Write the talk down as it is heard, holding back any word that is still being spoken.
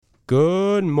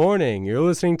Good morning. You're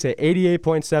listening to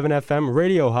 88.7 FM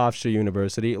Radio Hofstra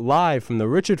University, live from the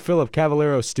Richard Philip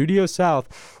Cavallero Studio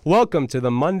South. Welcome to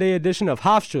the Monday edition of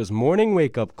Hofstra's Morning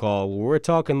Wake-Up Call, where we're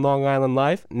talking Long Island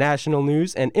life, national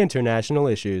news, and international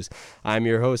issues. I'm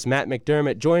your host, Matt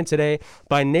McDermott, joined today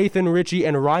by Nathan Ritchie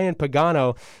and Ryan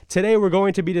Pagano. Today we're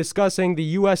going to be discussing the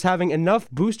U.S. having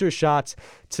enough booster shots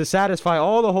to satisfy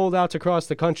all the holdouts across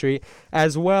the country,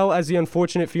 as well as the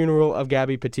unfortunate funeral of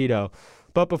Gabby Petito.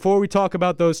 But before we talk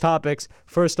about those topics,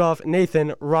 first off,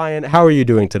 Nathan, Ryan, how are you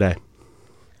doing today?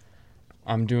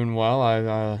 I'm doing well. I'm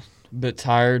a bit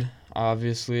tired,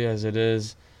 obviously, as it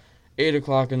is 8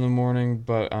 o'clock in the morning,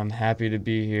 but I'm happy to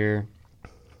be here,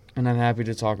 and I'm happy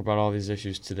to talk about all these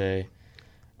issues today.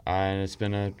 And it's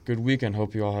been a good weekend.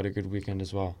 Hope you all had a good weekend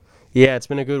as well. Yeah, it's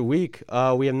been a good week.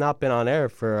 We have not been on air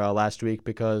for last week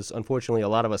because, unfortunately, a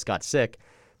lot of us got sick,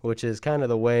 which is kind of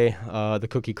the way the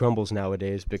cookie crumbles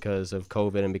nowadays because of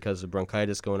COVID and because of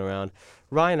bronchitis going around.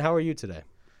 Ryan, how are you today?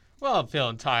 Well, I'm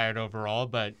feeling tired overall,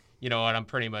 but you know what? I'm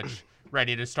pretty much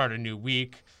ready to start a new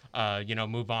week,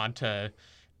 move on to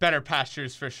better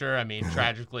pastures for sure. I mean,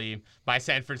 tragically, my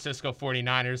San Francisco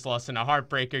 49ers lost in a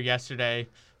heartbreaker yesterday.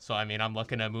 So, I mean, I'm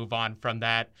looking to move on from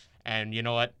that. And you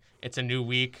know what? It's a new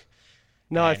week.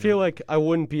 No, I feel like I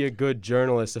wouldn't be a good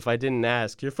journalist if I didn't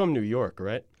ask. You're from New York,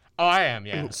 right? Oh, I am,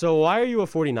 yeah. So why are you a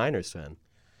 49ers fan?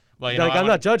 Well, I'm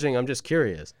not judging. I'm just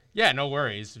curious. Yeah, no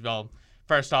worries. Well,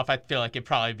 first off, I feel like it'd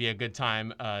probably be a good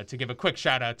time to give a quick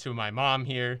shout out to my mom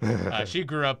here. She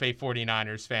grew up a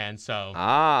 49ers fan, so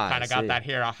kind of got that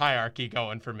hierarchy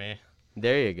going for me.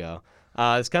 There you go.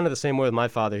 It's kind of the same way with my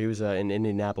father. He was an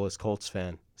Indianapolis Colts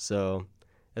fan. So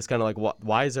it's kind of like,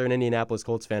 why is there an Indianapolis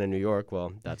Colts fan in New York?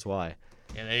 Well, that's why.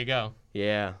 Yeah, there you go.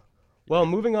 Yeah. Well,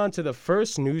 moving on to the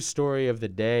first news story of the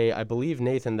day, I believe,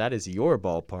 Nathan, that is your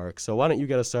ballpark. So why don't you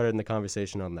get us started in the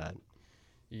conversation on that?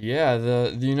 Yeah,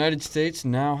 the United States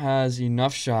now has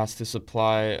enough shots to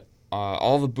supply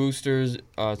all the boosters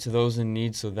to those in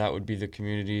need, so that would be the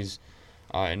communities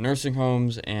in nursing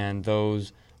homes and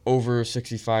those over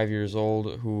 65 years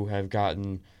old who have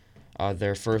gotten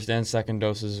their first and second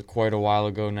doses quite a while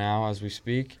ago now as we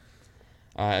speak,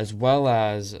 as well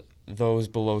as those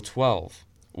below 12.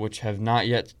 Which have not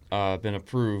yet been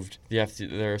approved.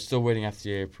 They're still waiting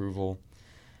FDA approval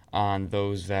on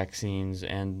those vaccines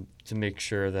and to make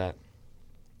sure that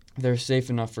they're safe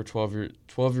enough for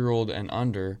 12-year-old and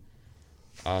under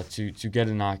to get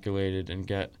inoculated and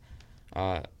get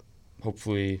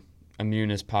hopefully immune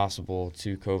as possible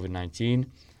to COVID-19.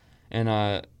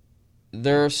 And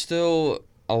there are still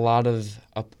a lot of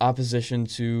opposition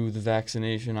to the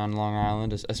vaccination on Long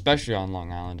Island, especially on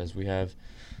Long Island, as we have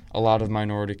a lot of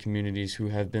minority communities who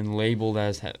have been labeled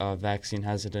as vaccine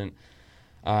hesitant,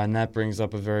 and that brings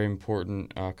up a very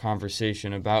important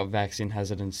conversation about vaccine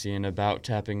hesitancy and about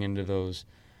tapping into those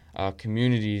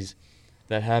communities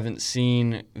that haven't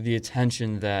seen the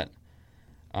attention that,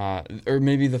 or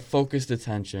maybe the focused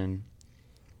attention,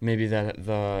 maybe that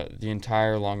the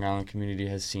entire Long Island community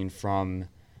has seen from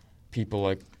people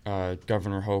like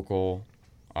Governor Hochul,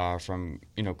 from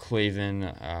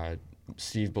Clavin,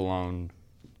 Steve Ballone,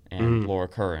 and Laura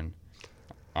Curran,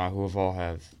 who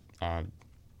have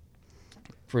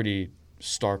pretty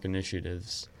stark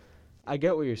initiatives. I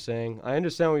get what you're saying. I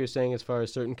understand what you're saying as far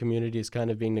as certain communities kind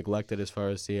of being neglected as far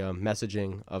as the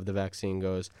messaging of the vaccine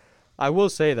goes. I will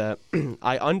say that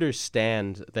I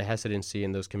understand the hesitancy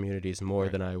in those communities more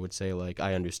than I would say, like,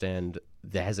 I understand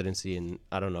the hesitancy in,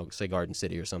 I don't know, say Garden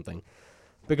City or something.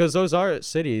 Because those are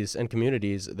cities and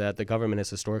communities that the government has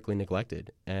historically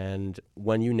neglected. And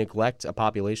when you neglect a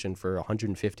population for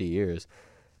 150 years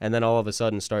and then all of a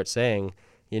sudden start saying,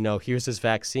 here's this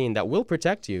vaccine that will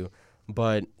protect you,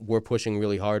 but we're pushing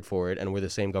really hard for it and we're the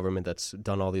same government that's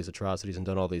done all these atrocities and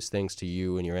done all these things to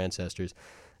you and your ancestors,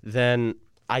 then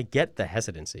I get the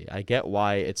hesitancy. I get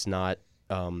why it's not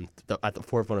at the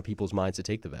forefront of people's minds to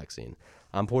take the vaccine.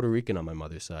 I'm Puerto Rican on my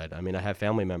mother's side. I mean, I have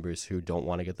family members who don't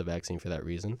want to get the vaccine for that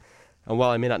reason. And while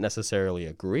I may not necessarily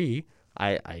agree,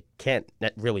 I can't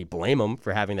really blame them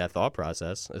for having that thought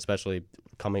process, especially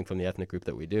coming from the ethnic group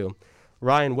that we do.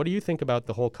 Ryan, what do you think about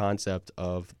the whole concept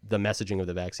of the messaging of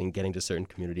the vaccine getting to certain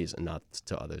communities and not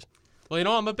to others? Well,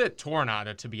 I'm a bit torn on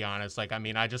it, to be honest.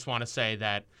 I just want to say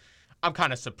that I'm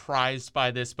kind of surprised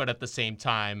by this, but at the same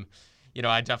time,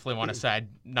 I definitely want to say I'm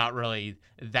not really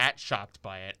that shocked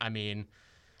by it. I mean,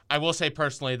 I will say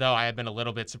personally, though, I have been a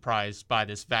little bit surprised by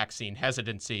this vaccine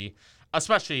hesitancy,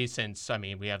 especially since,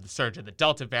 we have the surge of the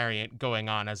Delta variant going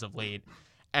on as of late.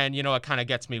 And, it kind of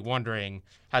gets me wondering,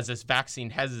 has this vaccine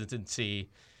hesitancy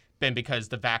been because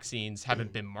the vaccines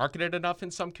haven't been marketed enough in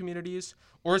some communities?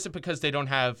 Or is it because they don't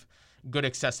have good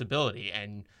accessibility.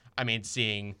 And I mean,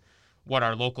 seeing what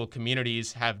our local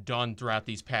communities have done throughout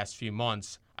these past few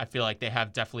months, I feel like they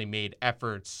have definitely made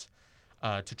efforts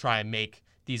to try and make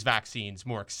these vaccines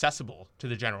more accessible to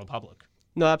the general public.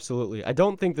 No, absolutely. I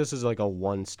don't think this is like a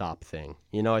one-stop thing.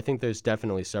 I think there's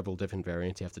definitely several different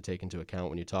variants you have to take into account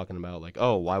when you're talking about like,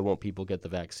 oh, why won't people get the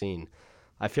vaccine?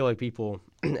 I feel like people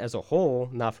as a whole,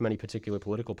 not from any particular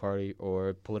political party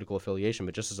or political affiliation,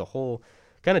 but just as a whole,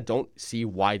 kind of don't see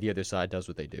why the other side does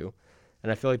what they do.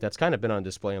 And I feel like that's kind of been on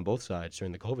display on both sides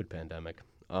during the COVID pandemic.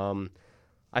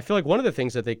 I feel like one of the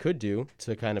things that they could do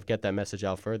to kind of get that message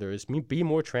out further is be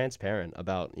more transparent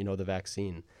about, the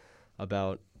vaccine,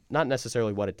 about not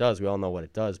necessarily what it does. We all know what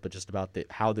it does, but just about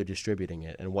how they're distributing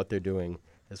it and what they're doing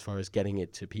as far as getting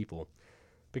it to people.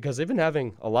 Because they've been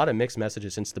having a lot of mixed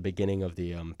messages since the beginning of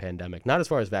the pandemic, not as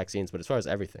far as vaccines, but as far as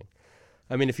everything.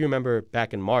 I mean, if you remember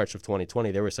back in March of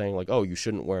 2020, they were saying like, oh, you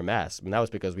shouldn't wear masks. And that was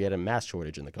because we had a mask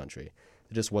shortage in the country.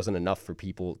 It just wasn't enough for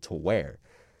people to wear.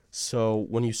 So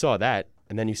when you saw that,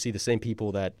 and then you see the same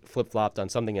people that flip-flopped on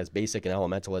something as basic and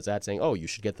elemental as that saying, oh, you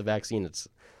should get the vaccine,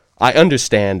 I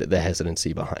understand the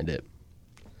hesitancy behind it.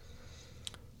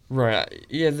 Right.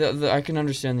 Yeah, I can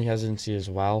understand the hesitancy as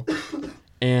well.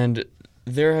 And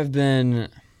there have been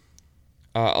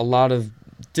a lot of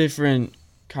different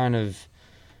kind of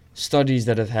studies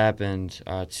that have happened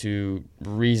to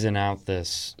reason out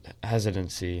this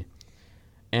hesitancy.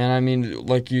 And I mean,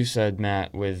 like you said,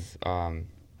 Matt, with the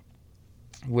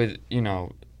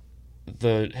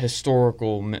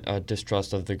historical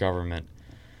distrust of the government,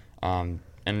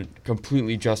 and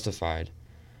completely justified.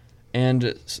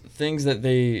 And things that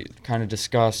they kind of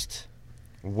discussed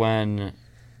when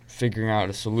figuring out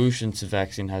a solution to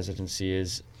vaccine hesitancy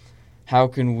is how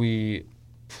can we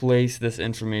place this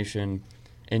information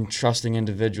in trusting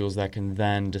individuals that can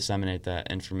then disseminate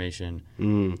that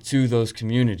information to those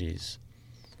communities.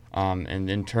 And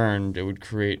in turn, it would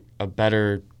create a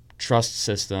better trust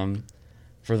system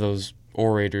for those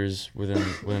orators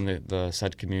within the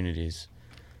said communities.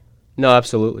 No,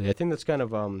 absolutely. I think that's kind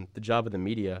of the job of the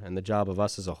media and the job of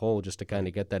us as a whole, just to kind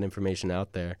of get that information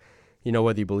out there.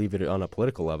 Whether you believe it on a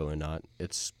political level or not,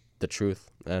 it's the truth.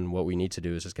 And what we need to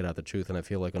do is just get out the truth. And I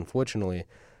feel like, unfortunately,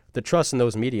 the trust in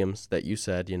those mediums that you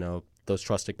said, those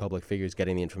trusted public figures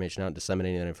getting the information out and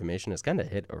disseminating that information has kind of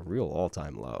hit a real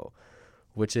all-time low,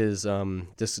 which is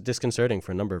disconcerting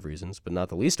for a number of reasons, but not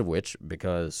the least of which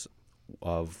because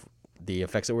of the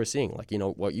effects that we're seeing. Like,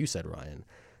 what you said, Ryan.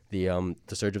 The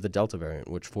surge of the Delta variant,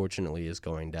 which fortunately is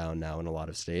going down now in a lot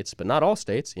of states, but not all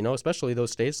states, especially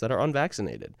those states that are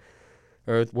unvaccinated,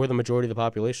 or where the majority of the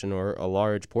population or a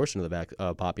large portion of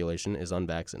the population is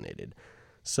unvaccinated.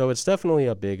 So it's definitely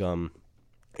a big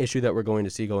issue that we're going to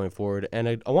see going forward. And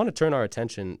I want to turn our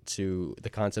attention to the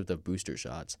concept of booster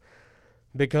shots,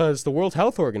 because the World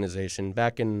Health Organization,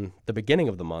 back in the beginning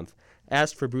of the month,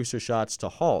 asked for booster shots to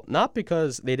halt, not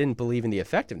because they didn't believe in the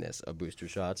effectiveness of booster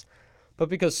shots, but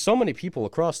because so many people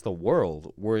across the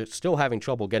world were still having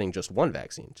trouble getting just one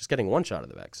vaccine, just getting one shot of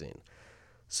the vaccine.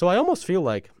 So I almost feel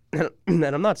like, and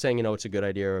I'm not saying, it's a good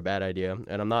idea or a bad idea,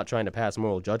 and I'm not trying to pass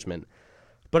moral judgment,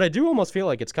 but I do almost feel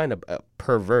like it's kind of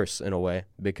perverse in a way,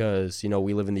 because,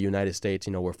 we live in the United States,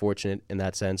 we're fortunate in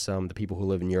that sense. The people who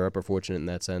live in Europe are fortunate in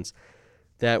that sense,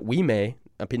 that we may,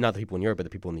 not the people in Europe, but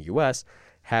the people in the U.S.,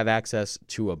 have access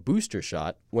to a booster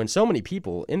shot when so many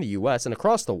people in the U.S. and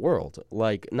across the world,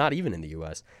 like not even in the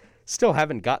U.S., still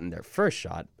haven't gotten their first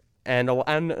shot. And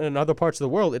in other parts of the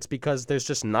world, it's because there's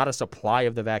just not a supply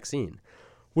of the vaccine,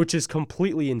 which is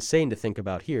completely insane to think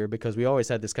about here, because we always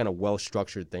had this kind of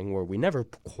well-structured thing where we never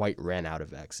quite ran out of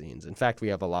vaccines. In fact, we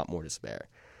have a lot more to spare.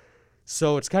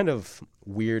 So it's kind of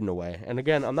weird in a way. And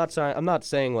again, I'm not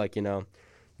saying like,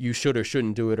 you should or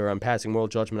shouldn't do it, or I'm passing moral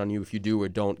judgment on you if you do or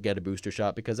don't get a booster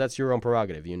shot, because that's your own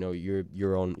prerogative. You're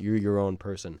your own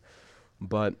person.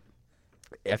 But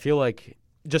I feel like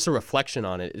just a reflection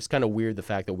on it, it's kind of weird the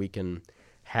fact that we can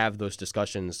have those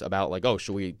discussions about like, oh,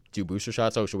 should we do booster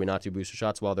shots? Oh, should we not do booster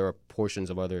shots? While there are portions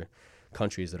of other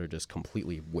countries that are just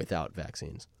completely without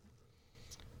vaccines.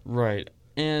 Right.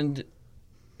 And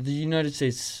the United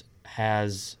States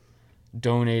has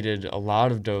donated a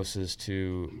lot of doses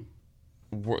to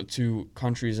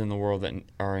countries in the world that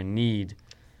are in need,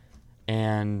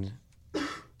 and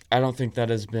I don't think that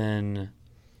has been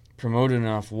promoted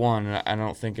enough. One, I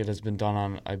don't think it has been done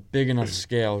on a big enough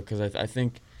scale, because I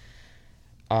think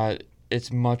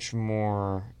it's much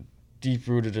more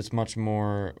deep-rooted, it's much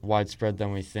more widespread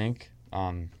than we think,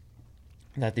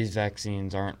 that these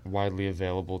vaccines aren't widely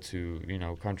available to,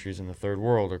 countries in the third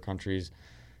world or countries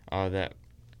that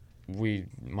we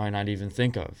might not even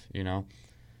think of,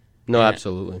 No,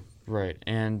 absolutely. Right.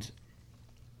 And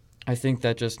I think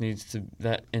that just needs to,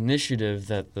 that initiative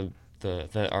that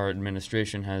that our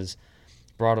administration has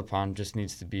brought upon just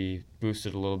needs to be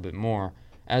boosted a little bit more.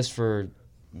 As for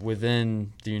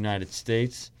within the United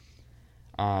States,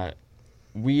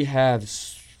 we have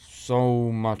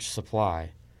so much supply,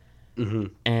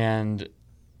 and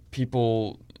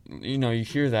people, you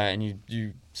hear that and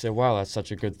you say, wow, that's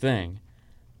such a good thing.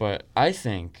 But I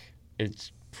think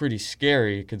it's pretty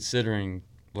scary considering,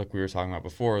 like we were talking about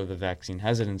before, the vaccine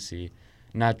hesitancy,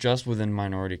 not just within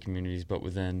minority communities, but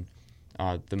within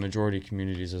the majority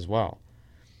communities as well.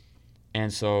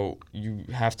 And so you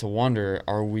have to wonder,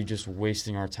 are we just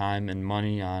wasting our time and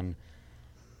money on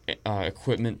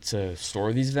equipment to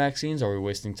store these vaccines? Are we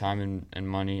wasting time and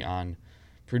money on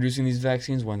producing these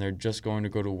vaccines when they're just going to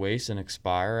go to waste and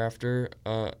expire after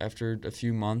a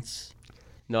few months?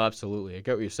 No, absolutely. I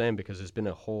get what you're saying because there's been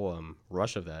a whole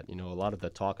rush of that. A lot of the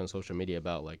talk on social media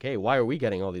about like, hey, why are we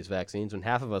getting all these vaccines when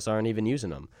half of us aren't even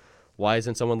using them? Why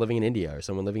isn't someone living in India or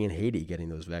someone living in Haiti getting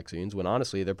those vaccines when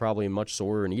honestly they're probably in much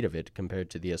sorer need of it compared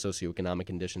to the socioeconomic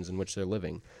conditions in which they're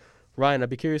living? Ryan, I'd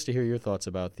be curious to hear your thoughts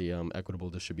about the equitable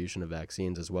distribution of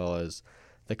vaccines as well as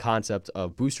the concept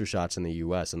of booster shots in the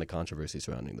U.S. and the controversy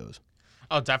surrounding those.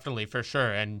 Oh, definitely, for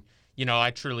sure. And,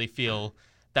 I truly feel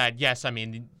that, yes,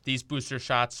 these booster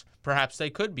shots, perhaps they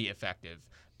could be effective.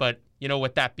 But,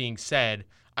 with that being said,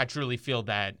 I truly feel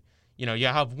that, you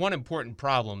have one important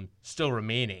problem still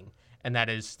remaining, and that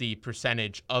is the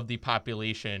percentage of the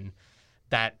population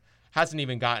that hasn't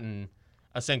even gotten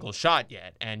a single shot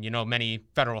yet. And, many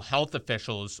federal health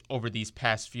officials over these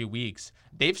past few weeks,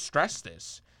 they've stressed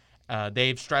this.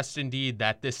 They've stressed indeed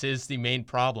that this is the main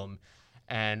problem.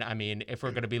 And, if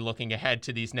we're going to be looking ahead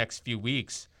to these next few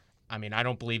weeks, I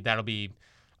don't believe that'll be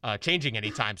changing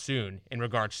anytime soon in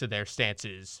regards to their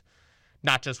stances,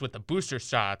 not just with the booster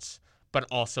shots, but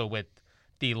also with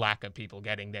the lack of people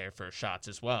getting their first shots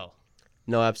as well.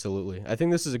 No, absolutely. I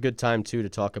think this is a good time, too, to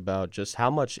talk about just how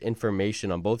much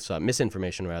information on both sides,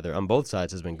 misinformation rather, on both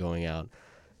sides has been going out.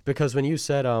 Because when you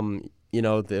said,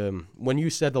 when you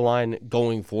said the line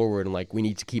going forward and like we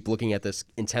need to keep looking at this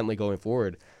intently going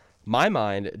forward, my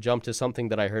mind jumped to something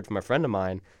that I heard from a friend of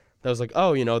mine that was like,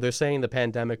 oh, they're saying the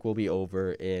pandemic will be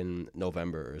over in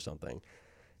November or something.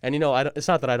 And, it's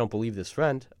not that I don't believe this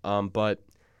friend, but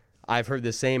I've heard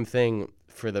the same thing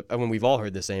we've all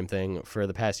heard the same thing for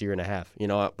the past year and a half.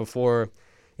 Before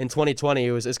in 2020,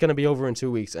 it's going to be over in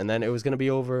 2 weeks, and then it was going to be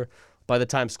over by the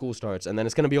time school starts, and then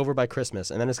it's going to be over by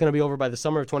Christmas, and then it's going to be over by the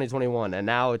summer of 2021, and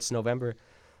now it's November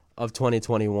of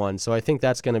 2021. So I think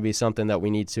that's going to be something that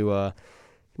we need to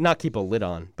not keep a lid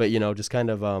on, but, just kind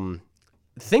of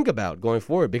think about going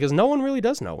forward, because no one really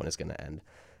does know when it's going to end.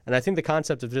 And I think the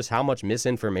concept of just how much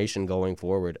misinformation going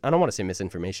forward, I don't want to say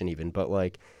misinformation even, but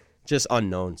like just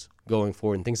unknowns going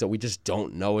forward and things that we just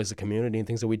don't know as a community and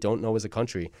things that we don't know as a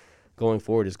country going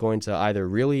forward is going to either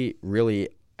really, really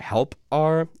help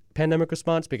our pandemic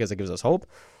response because it gives us hope,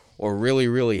 or really,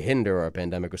 really hinder our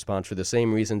pandemic response for the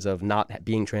same reasons of not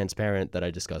being transparent that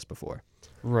I discussed before.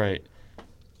 Right.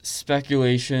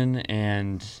 Speculation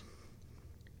and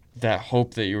that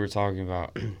hope that you were talking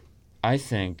about, I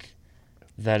think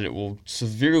that it will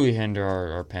severely hinder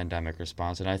our pandemic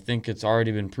response. And I think it's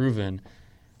already been proven.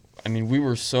 We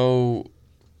were so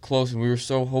close and we were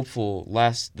so hopeful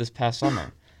this past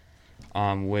summer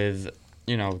with,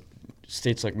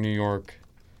 states like New York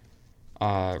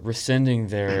rescinding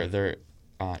their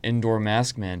indoor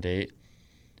mask mandate.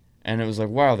 And it was like,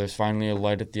 wow, there's finally a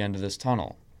light at the end of this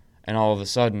tunnel. And all of a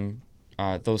sudden,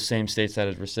 those same states that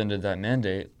had rescinded that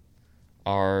mandate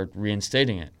are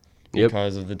reinstating it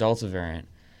because of the Delta variant.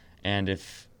 And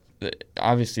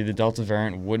obviously the Delta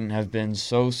variant wouldn't have been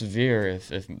so severe if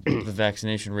the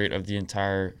vaccination rate of the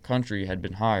entire country had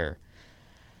been higher.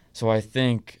 So I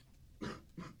think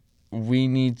we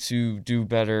need to do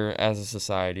better as a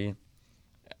society.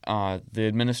 The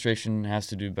administration has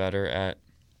to do better at,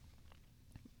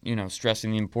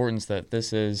 stressing the importance that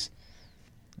this is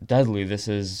deadly. This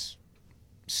is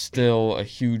still a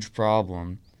huge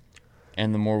problem.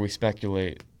 And the more we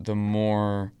speculate, the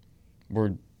more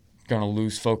we're going to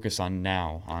lose focus on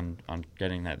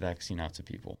getting that vaccine out to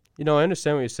people. I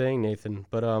understand what you're saying, Nathan,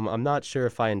 but I'm not sure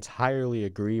if I entirely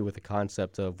agree with the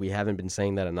concept of we haven't been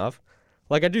saying that enough.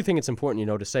 Like, I do think it's important,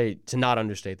 to not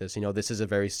understate this. This is a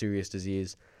very serious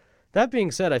disease. That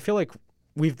being said, I feel like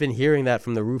we've been hearing that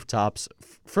from the rooftops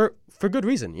for good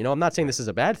reason. I'm not saying this is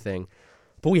a bad thing,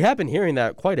 but we have been hearing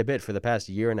that quite a bit for the past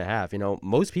year and a half.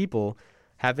 Most people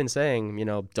have been saying,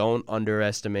 don't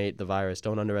underestimate the virus,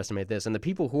 don't underestimate this. And the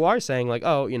people who are saying like,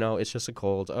 oh, it's just a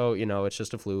cold, oh, it's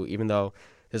just a flu, even though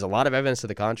there's a lot of evidence to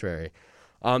the contrary,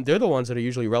 they're the ones that are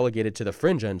usually relegated to the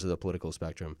fringe ends of the political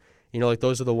spectrum. Like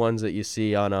those are the ones that you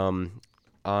see on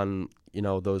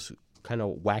those kind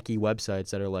of wacky websites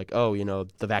that are like, oh,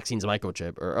 the vaccine's a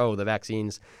microchip, or oh, the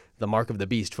vaccine's the mark of the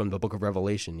beast from the Book of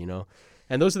Revelation,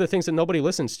 And those are the things that nobody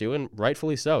listens to, and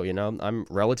rightfully so. I'm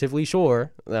relatively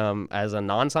sure, as a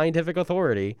non-scientific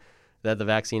authority, that the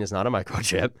vaccine is not a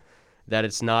microchip, that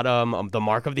it's not the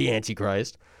mark of the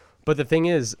Antichrist. But the thing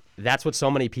is, that's what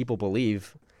so many people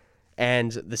believe,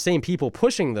 and the same people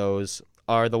pushing those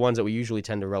are the ones that we usually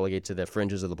tend to relegate to the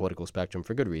fringes of the political spectrum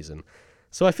for good reason.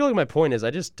 So I feel like my point is I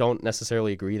just don't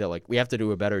necessarily agree that like we have to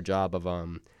do a better job of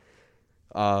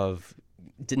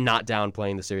not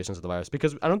downplaying the seriousness of the virus,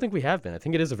 because I don't think we have been. I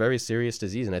think it is a very serious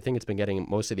disease, and I think it's been getting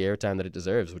most of the airtime that it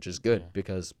deserves, which is good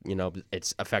because,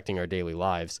 it's affecting our daily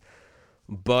lives.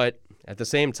 But at the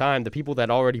same time, the people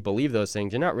that already believe those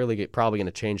things, you're not really probably going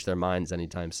to change their minds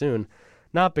anytime soon,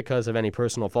 not because of any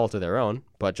personal fault of their own,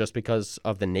 but just because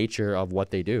of the nature of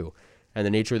what they do and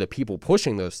the nature of the people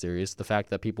pushing those theories, the fact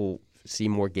that people see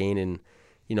more gain in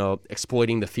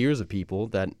exploiting the fears of people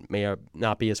that may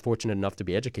not be as fortunate enough to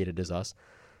be educated as us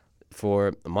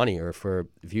for money or for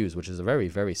views, which is a very,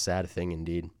 very sad thing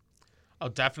indeed. Oh,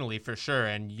 definitely, for sure.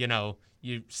 And,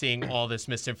 you seeing all this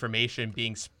misinformation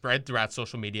being spread throughout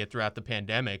social media throughout the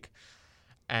pandemic.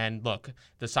 And look,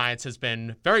 the science has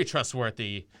been very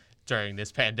trustworthy during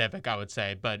this pandemic, I would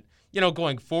say. But,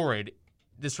 going forward,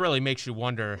 this really makes you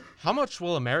wonder, how much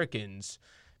will Americans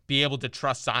be able to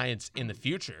trust science in the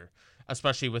future,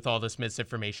 especially with all this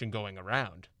misinformation going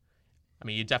around? I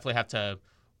mean, you definitely have to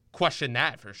question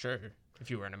that for sure if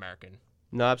you were an American.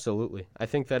 No, absolutely. I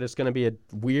think that it's going to be a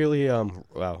really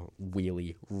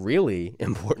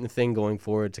important thing going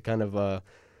forward to kind of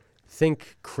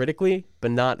think critically,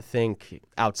 but not think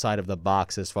outside of the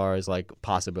box as far as like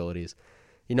possibilities.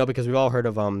 Because we've all heard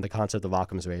of the concept of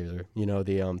Occam's razor.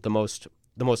 The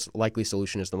most likely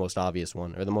solution is the most obvious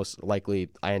one, or the most likely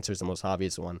answer is the most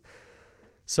obvious one.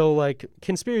 So, like,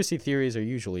 conspiracy theories are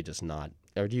usually just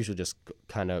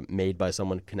kind of made by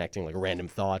someone connecting, like, random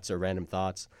thoughts,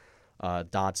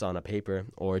 dots on a paper,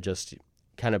 or just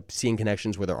kind of seeing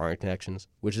connections where there aren't connections,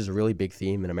 which is a really big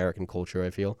theme in American culture, I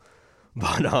feel.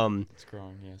 But, it's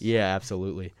growing, yes. Yeah,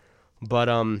 absolutely. But,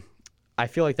 I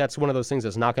feel like that's one of those things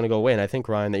that's not going to go away, and I think,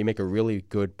 Ryan, that you make a really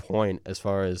good point as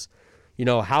far as,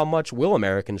 how much will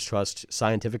Americans trust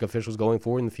scientific officials going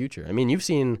forward in the future? I mean, you've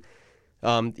seen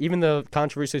even the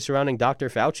controversy surrounding Dr.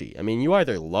 Fauci. I mean, you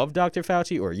either love Dr.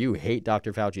 Fauci or you hate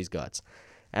Dr. Fauci's guts.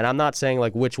 And I'm not saying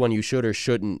like which one you should or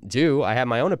shouldn't do. I have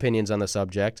my own opinions on the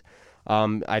subject.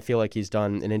 I feel like he's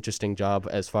done an interesting job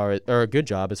or a good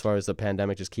job as far as the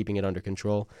pandemic, just keeping it under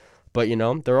control. But,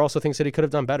 there are also things that he could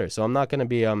have done better. So I'm not going to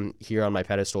be here on my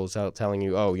pedestals telling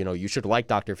you, oh, you should like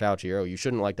Dr. Fauci, or oh, you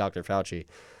shouldn't like Dr. Fauci.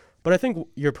 But I think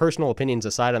your personal opinions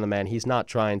aside on the man, he's not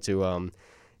trying to,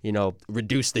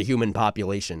 reduce the human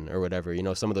population or whatever,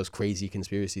 some of those crazy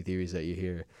conspiracy theories that you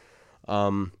hear.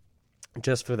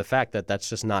 Just for the fact that that's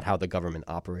just not how the government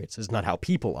operates. It's not how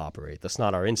people operate. That's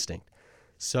not our instinct.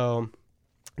 So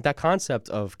that concept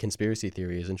of conspiracy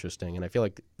theory is interesting, and I feel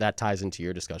like that ties into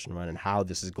your discussion, Ryan, and how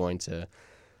this is going to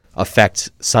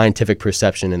affect scientific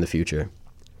perception in the future.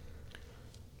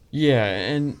 Yeah,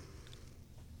 and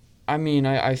I mean,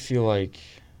 I feel like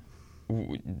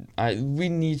we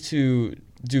need to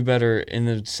do better in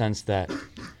the sense that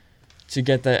to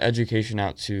get that education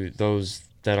out to those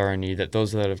that are in need, that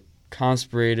those that have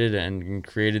conspirated and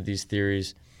created these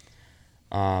theories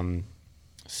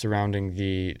surrounding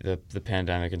the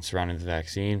pandemic and surrounding the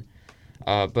vaccine.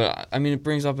 But, I mean, it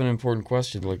brings up an important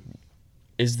question. Like,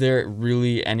 is there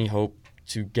really any hope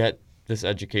to get this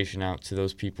education out to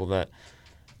those people that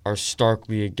are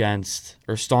starkly against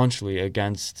or staunchly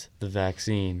against the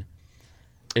vaccine?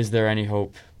 Is there any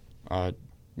hope,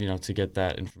 to get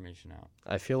that information out?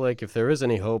 I feel like if there is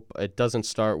any hope, it doesn't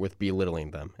start with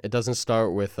belittling them. It doesn't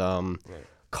start with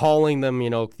calling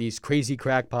them, these crazy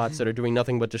crackpots that are doing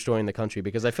nothing but destroying the country,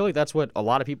 because I feel like that's what a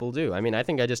lot of people do. I mean, I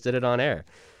think I just did it on air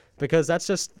because that's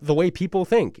just the way people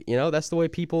think. That's the way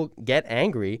people get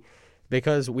angry,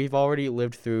 because we've already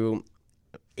lived through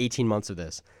 18 months of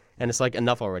this. And it's like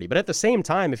enough already. But at the same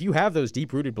time, if you have those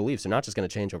deep-rooted beliefs, they're not just going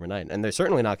to change overnight. And they're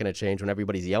certainly not going to change when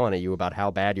everybody's yelling at you about how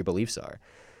bad your beliefs are.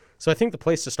 So I think the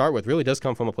place to start with really does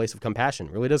come from a place of compassion.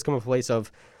 Really does come from a place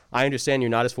of, I understand you're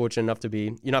not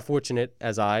fortunate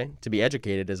as I to be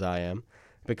educated as I am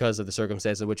because of the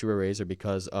circumstances in which you were raised or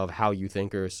because of how you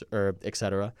think or et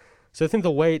cetera. So I think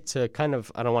the way to kind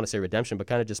of, I don't want to say redemption, but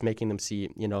kind of just making them see,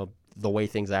 the way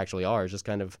things actually are is just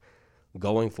kind of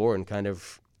going forward and kind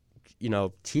of,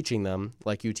 teaching them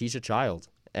like you teach a child.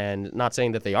 And not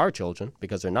saying that they are children,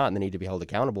 because they're not, and they need to be held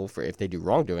accountable for if they do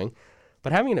wrongdoing.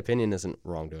 But having an opinion isn't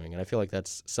wrongdoing, and I feel like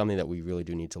that's something that we really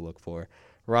do need to look for.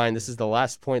 Ryan, this is the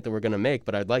last point that we're going to make,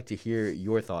 but I'd like to hear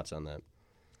your thoughts on that.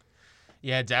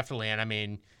 Yeah, definitely. And I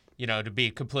mean, to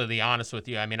be completely honest with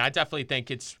you, I mean, I definitely think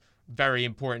it's very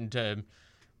important to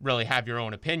really have your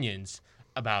own opinions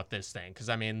about this thing. Because,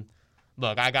 I mean,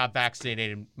 look, I got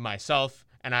vaccinated myself,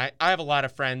 and I have a lot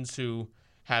of friends who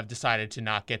have decided to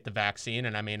not get the vaccine.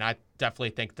 And, I mean, I definitely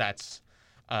think that's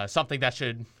something that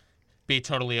should be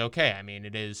totally okay. I mean,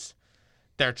 it is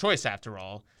their choice after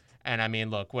all. And, I mean,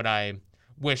 look, would I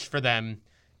wish for them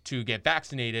to get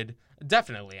vaccinated?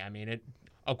 Definitely. I mean, it,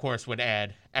 of course, would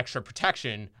add extra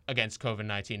protection against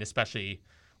COVID-19, especially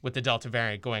with the Delta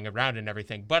variant going around and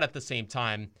everything. But at the same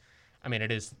time, I mean,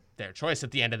 it is their choice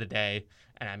at the end of the day.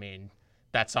 And I mean,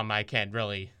 that's something I can't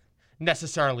really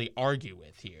necessarily argue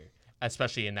with here,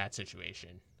 especially in that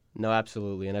situation. No,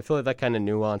 absolutely. And I feel like that kind of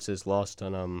nuance is lost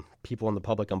on people in the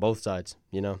public on both sides,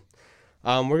 We're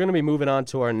going to be moving on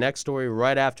to our next story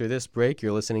right after this break.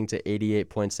 You're listening to 88.7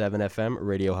 FM,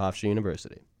 Radio Hofstra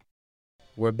University.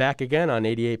 We're back again on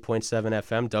 88.7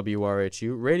 FM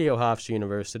WRHU, Radio Hofstra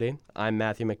University. I'm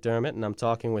Matthew McDermott, and I'm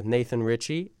talking with Nathan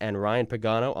Ritchie and Ryan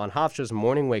Pagano on Hofstra's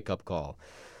Morning Wake-Up Call.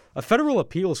 A federal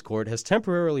appeals court has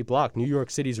temporarily blocked New York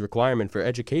City's requirement for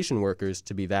education workers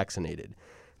to be vaccinated.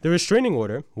 The restraining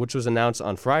order, which was announced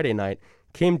on Friday night,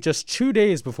 came just 2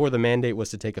 days before the mandate was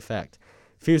to take effect.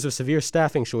 Fears of severe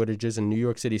staffing shortages in New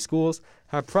York City schools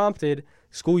have prompted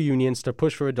school unions to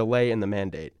push for a delay in the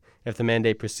mandate. If the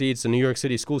mandate proceeds, the New York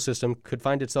City school system could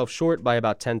find itself short by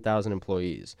about 10,000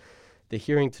 employees. The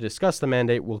hearing to discuss the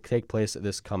mandate will take place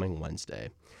this coming Wednesday.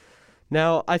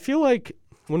 Now, I feel like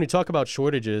when we talk about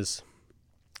shortages,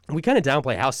 we kind of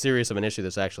downplay how serious of an issue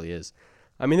this actually is.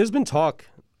 I mean, there's been talk,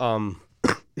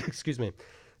 excuse me,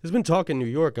 there's been talk in New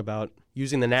York about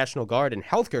using the National Guard in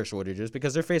healthcare shortages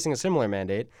because they're facing a similar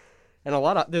mandate. And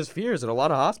there's fears that a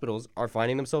lot of hospitals are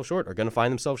finding themselves short, or going to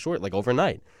find themselves short, like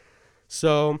overnight.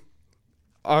 So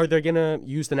are they going to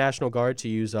use the National Guard to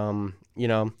use,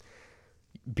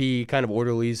 be kind of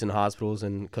orderlies in hospitals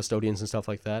and custodians and stuff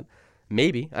like that?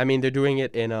 Maybe. I mean, they're doing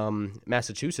it in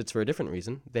Massachusetts for a different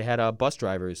reason. They had bus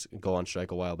drivers go on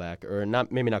strike a while back, or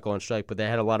maybe not go on strike, but they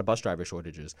had a lot of bus driver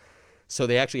shortages. So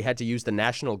they actually had to use the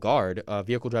National Guard,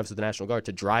 vehicle drivers of the National Guard,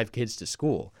 to drive kids to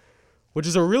school, which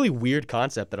is a really weird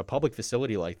concept that a public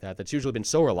facility like that's usually been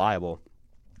so reliable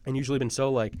and usually been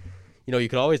so you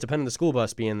could always depend on the school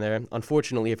bus being there.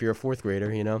 Unfortunately, if you're a fourth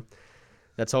grader,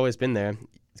 that's always been there.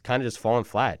 It's kind of just fallen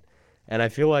flat. And I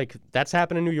feel like that's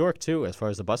happened in New York, too, as far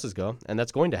as the buses go. And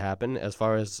that's going to happen as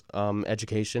far as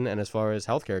education and as far as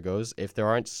healthcare goes if there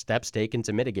aren't steps taken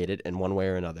to mitigate it in one way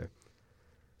or another.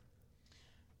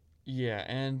 Yeah,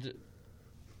 and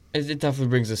it definitely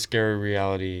brings a scary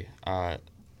reality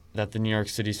that the New York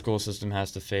City school system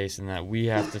has to face and that we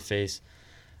have to face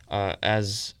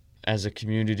as a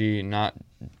community, not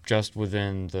just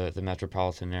within the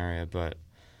metropolitan area, but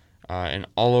and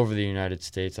all over the United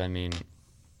States. I mean,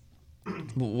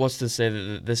 what's to say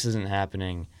that this isn't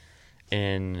happening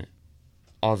in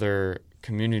other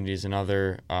communities and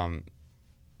other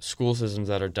school systems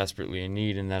that are desperately in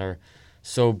need and that are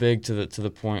so big to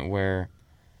the point where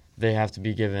they have to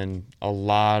be given a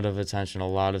lot of attention, a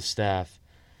lot of staff,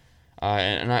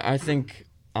 and I think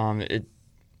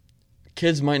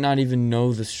kids might not even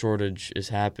know this shortage is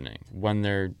happening when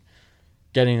they're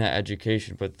getting that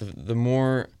education. But the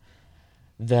more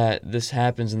that this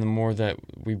happens and the more that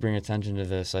we bring attention to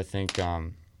this, I think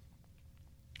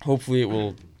hopefully it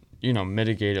will,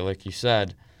 mitigate it like you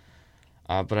said.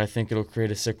 But I think it'll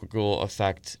create a cyclical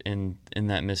effect in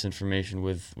that misinformation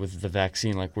with the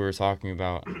vaccine like we were talking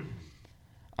about.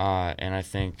 And I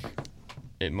think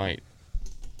it might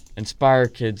inspire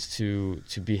kids to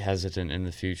be hesitant in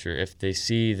the future if they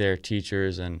see their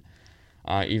teachers and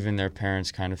even their parents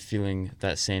kind of feeling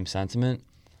that same sentiment,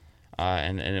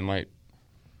 and it might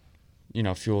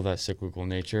fuel that cyclical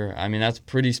nature. I mean, that's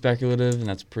pretty speculative and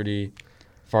that's pretty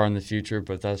far in the future,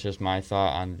 but that's just my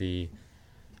thought on the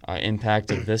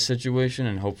impact of this situation,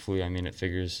 and hopefully, it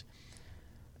figures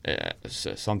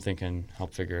something can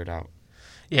help figure it out.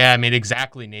 Yeah,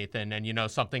 exactly, Nathan.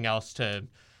 And, something else to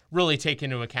really take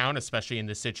into account, especially in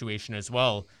this situation as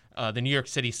well, the New York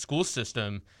City school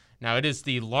system, now it is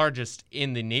the largest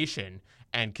in the nation,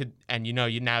 and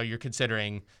now you're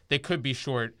considering they could be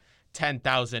short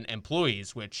 10,000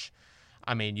 employees, which,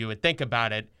 you would think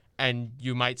about it, and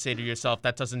you might say to yourself,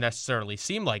 that doesn't necessarily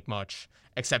seem like much,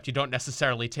 except you don't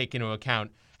necessarily take into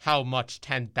account how much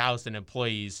 10,000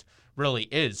 employees really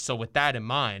is. So with that in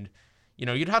mind,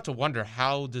 you'd have to wonder,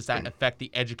 how does that affect the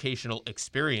educational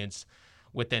experience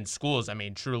within schools? I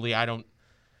mean, truly, I don't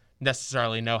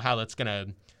necessarily know how that's going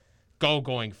to go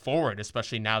going forward,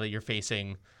 especially now that you're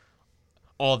facing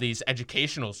all these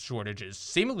educational shortages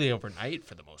seemingly overnight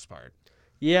for the most part.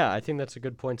 Yeah, I think that's a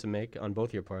good point to make on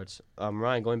both your parts.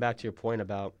 Ryan, going back to your point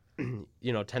about,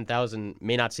 10,000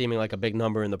 may not seeming like a big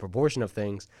number in the proportion of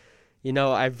things.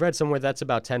 I've read somewhere that's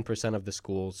about 10% of the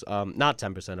schools, not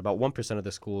 10%, about 1% of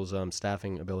the schools'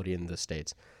 staffing ability in the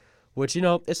States, which,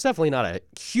 it's definitely not a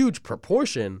huge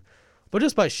proportion, but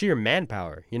just by sheer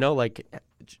manpower,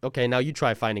 okay, now you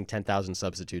try finding 10,000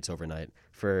 substitutes overnight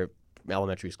for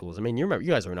elementary schools. I mean, you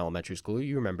guys were in elementary school.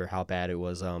 You remember how bad it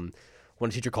was when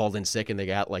a teacher called in sick and they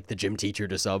got like the gym teacher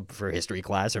to sub for history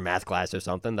class or math class or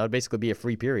something. That would basically be a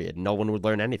free period. No one would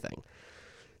learn anything.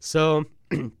 So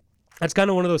that's kind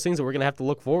of one of those things that we're going to have to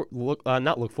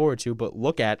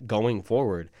look at going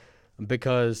forward,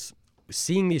 because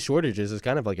seeing these shortages is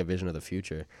kind of like a vision of the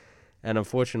future. And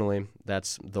unfortunately,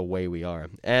 that's the way we are.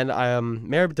 And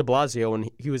Mayor de Blasio, when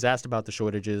he was asked about the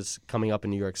shortages coming up in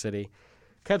New York City,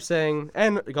 kept saying,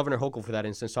 and Governor Hochul for that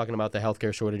instance, talking about the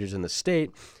healthcare shortages in the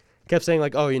state, kept saying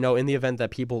like, in the event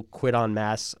that people quit en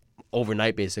masse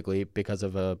overnight, basically, because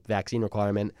of a vaccine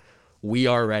requirement, we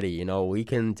are ready. We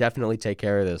can definitely take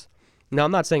care of this. Now,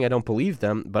 I'm not saying I don't believe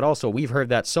them, but also we've heard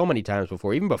that so many times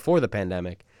before, even before the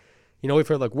pandemic. We've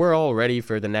heard like, we're all ready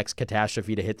for the next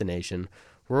catastrophe to hit the nation.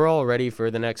 We're all ready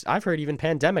for the next, I've heard even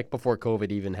pandemic before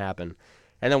COVID even happened.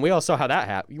 And then we all saw how that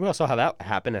happened. We all saw how that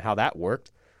happened and how that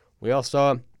worked. We all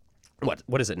saw,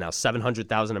 what is it now,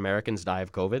 700,000 Americans die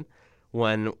of COVID,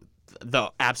 when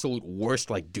the absolute worst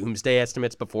like doomsday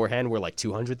estimates beforehand were like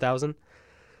 200,000.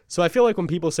 So I feel like when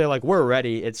people say like, we're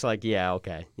ready, it's like, yeah,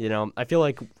 okay. I feel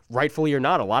like rightfully or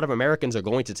not, a lot of Americans are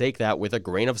going to take that with a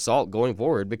grain of salt going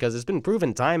forward, because it's been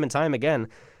proven time and time again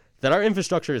that our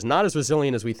infrastructure is not as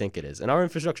resilient as we think it is. And our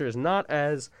infrastructure is not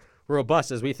as robust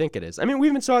as we think it is. I mean, we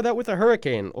even saw that with a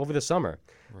hurricane over the summer.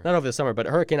 Right. Not over the summer, but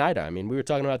Hurricane Ida. I mean, we were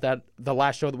talking about that the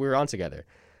last show that we were on together,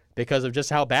 because of just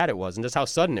how bad it was and just how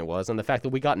sudden it was, and the fact that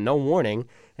we got no warning,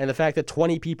 and the fact that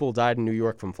 20 people died in New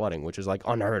York from flooding, which is like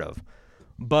unheard of.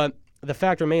 But the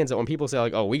fact remains that when people say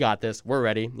like, oh, we got this, we're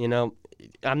ready,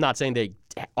 I'm not saying they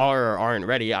are or aren't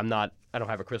ready. I don't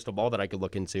have a crystal ball that I could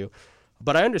look into.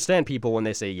 But I understand people when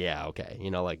they say, yeah, okay,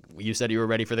 like you said you were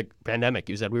ready for the pandemic.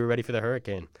 You said we were ready for the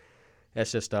hurricane.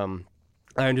 It's just, I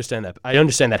understand that. I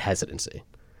understand that hesitancy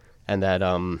and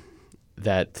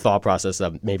that thought process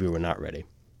of maybe we're not ready.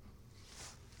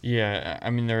 Yeah,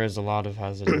 I mean, there is a lot of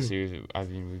hesitancy. I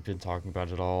mean, we've been talking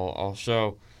about it all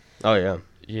show. Oh, yeah.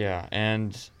 Yeah,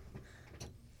 and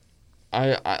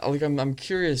I'm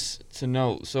curious to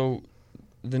know. So,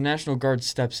 the National Guard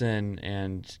steps in,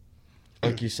 and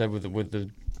like you said, with the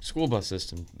school bus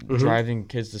system, driving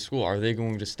kids to school, are they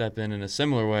going to step in a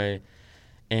similar way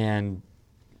and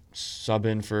sub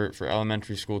in for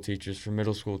elementary school teachers, for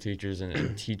middle school teachers,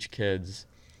 and teach kids,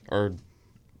 or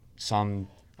some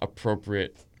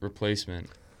appropriate replacement?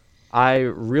 I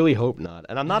really hope not.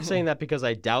 And I'm not saying that because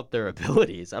I doubt their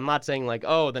abilities. I'm not saying like,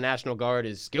 oh, the National Guard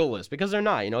is skillless, because they're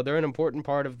not. They're an important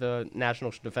part of the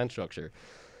national defense structure.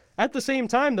 At the same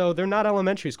time, though, they're not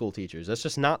elementary school teachers. That's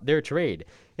just not their trade.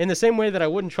 In the same way that I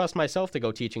wouldn't trust myself to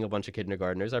go teaching a bunch of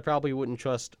kindergartners, I probably wouldn't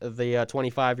trust the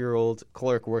 25-year-old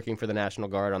clerk working for the National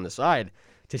Guard on the side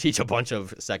to teach a bunch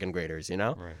of second graders,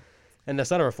 Right. And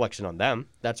that's not a reflection on them.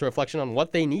 That's a reflection on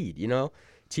what they need,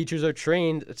 Teachers are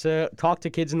trained to talk to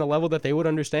kids in the level that they would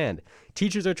understand.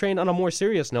 Teachers are trained on a more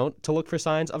serious note to look for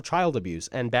signs of child abuse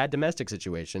and bad domestic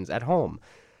situations at home.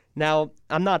 Now,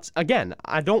 I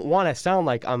don't want to sound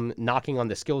like I'm knocking on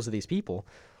the skills of these people,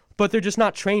 but they're just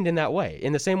not trained in that way.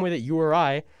 In the same way that you or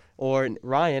I or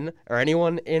Ryan or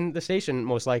anyone in the station,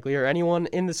 most likely, or anyone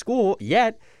in the school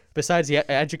yet, besides the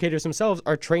educators themselves,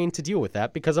 are trained to deal with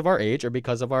that because of our age or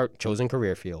because of our chosen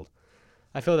career field.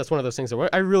 I feel that's one of those things that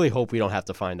I really hope we don't have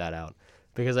to find that out,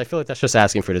 because I feel like that's just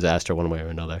asking for disaster one way or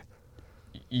another.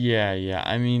 Yeah.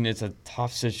 I mean, it's a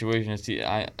tough situation.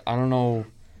 I don't know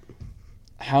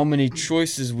how many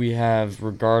choices we have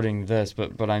regarding this,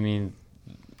 but I mean,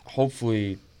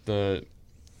 hopefully the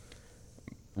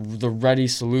ready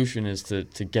solution is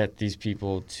to get these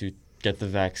people to get the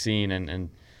vaccine and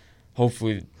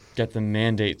hopefully get the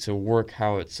mandate to work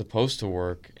how it's supposed to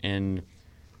work in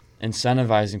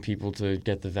incentivizing people to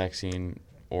get the vaccine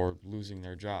or losing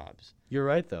their jobs. You're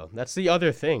right, though. That's the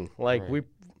other thing. Like, right.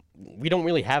 we don't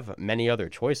really have many other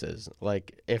choices.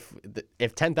 Like, if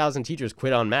 10,000 teachers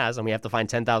quit en masse and we have to find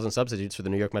 10,000 substitutes for the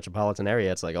New York metropolitan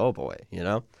area, it's like, oh boy,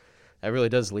 That really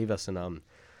does leave us in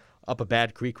up a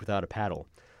bad creek without a paddle.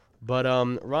 But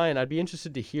Ryan, I'd be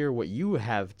interested to hear what you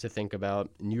have to think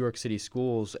about New York City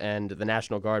schools and the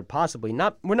National Guard possibly we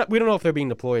don't know if they're being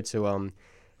deployed to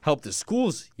help the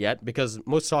schools yet, because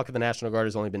most talk of the National Guard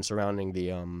has only been surrounding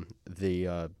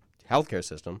the healthcare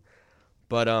system.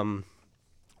 But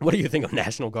what do you think of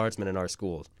National Guardsmen in our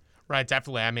schools? Right,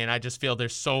 definitely. I mean, I just feel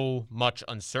there's so much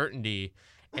uncertainty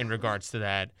in regards to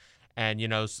that. And,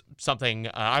 something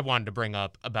I wanted to bring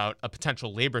up about a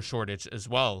potential labor shortage as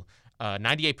well.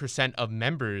 98% of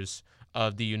members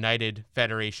of the United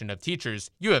Federation of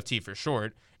Teachers, UFT for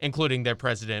short, including their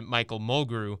president, Michael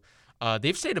Mulgrew,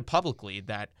 they've stated publicly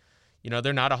that,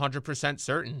 they're not 100%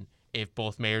 certain if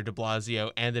both Mayor de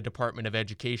Blasio and the Department of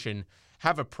Education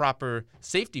have a proper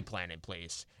safety plan in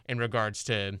place in regards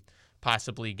to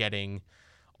possibly getting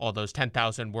all those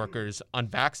 10,000 workers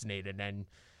unvaccinated. And,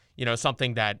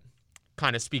 something that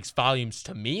kind of speaks volumes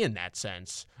to me in that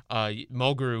sense.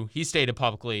 Mulgrew, he stated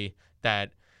publicly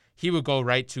that he would go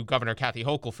right to Governor Kathy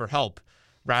Hochul for help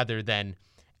rather than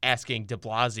asking de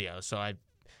Blasio. So I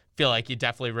feel like you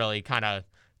definitely really kind of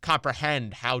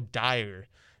comprehend how dire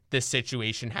this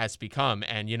situation has become.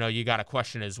 And, you got a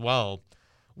question as well,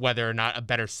 whether or not a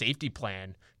better safety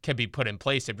plan can be put in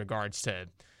place in regards to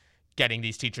getting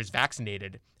these teachers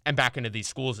vaccinated and back into these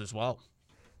schools as well.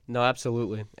 No,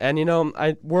 absolutely. And,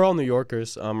 we're all New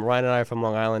Yorkers. Ryan and I are from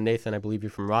Long Island. Nathan, I believe you're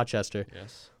from Rochester.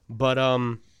 Yes. But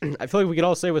I feel like we could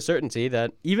all say with certainty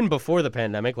that even before the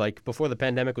pandemic, like before the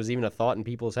pandemic was even a thought in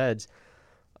people's heads,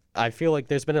 I feel like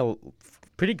there's been a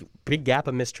pretty big gap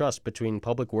of mistrust between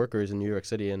public workers in New York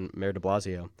City and Mayor de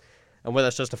Blasio. And whether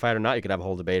that's justified or not, you could have a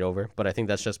whole debate over. But I think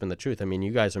that's just been the truth. I mean,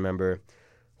 you guys remember,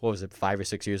 5 or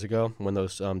 6 years ago when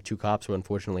those two cops were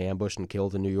unfortunately ambushed and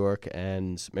killed in New York,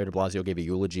 and Mayor de Blasio gave a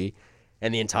eulogy,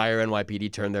 and the entire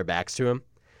NYPD turned their backs to him?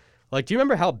 Like, do you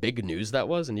remember how big news that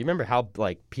was? And do you remember how,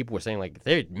 people were saying,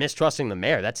 they're mistrusting the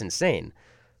mayor? That's insane.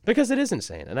 Because it is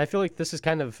insane. And I feel like this is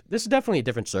definitely a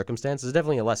different circumstance. This is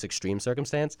definitely a less extreme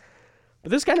circumstance.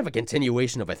 But this is kind of a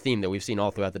continuation of a theme that we've seen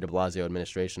all throughout the de Blasio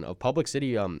administration of public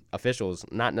city officials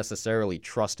not necessarily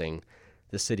trusting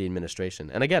the city administration.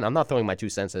 And again, I'm not throwing my 2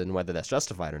 cents in whether that's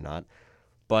justified or not,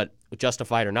 but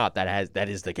justified or not, that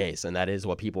is the case, and that is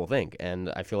what people think.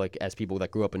 And I feel like as people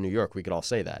that grew up in New York, we could all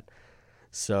say that.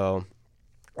 So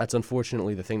that's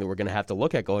unfortunately the thing that we're going to have to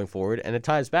look at going forward. And it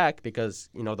ties back because,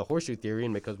 the horseshoe theory,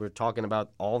 and because we're talking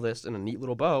about all this in a neat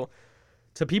little bow,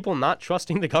 to people not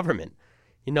trusting the government.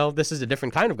 This is a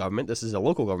different kind of government. This is a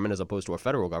local government as opposed to a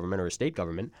federal government or a state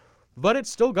government. But it's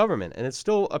still government, and it's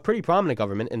still a pretty prominent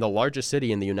government in the largest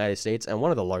city in the United States and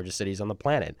one of the largest cities on the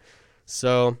planet.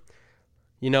 So,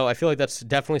 I feel like that's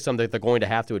definitely something that they're going to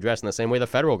have to address in the same way the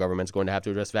federal government's going to have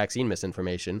to address vaccine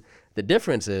misinformation. The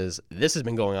difference is this has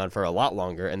been going on for a lot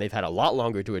longer, and they've had a lot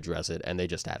longer to address it, and they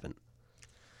just haven't.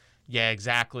 Yeah,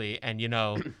 exactly. And,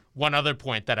 one other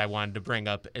point that I wanted to bring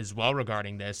up as well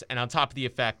regarding this, and on top of the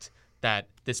effect that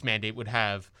this mandate would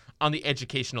have on the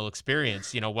educational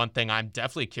experience, one thing I'm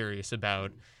definitely curious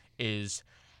about is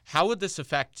how would this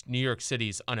affect New York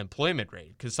City's unemployment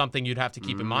rate? Because something you'd have to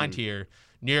keep in mind here,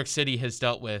 New York City has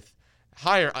dealt with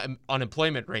higher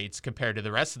unemployment rates compared to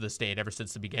the rest of the state ever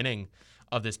since the beginning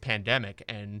of this pandemic.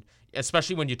 And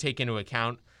especially when you take into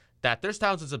account that there's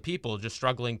thousands of people just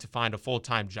struggling to find a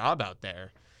full-time job out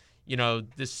there.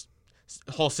 This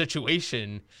whole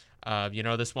situation,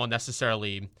 this won't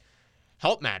necessarily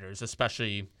help matters,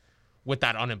 especially with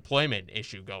that unemployment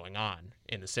issue going on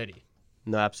in the city.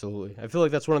 No, absolutely. I feel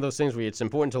like that's one of those things where it's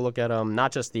important to look at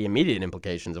not just the immediate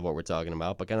implications of what we're talking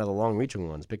about, but kind of the long-reaching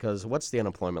ones. Because what's the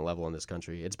unemployment level in this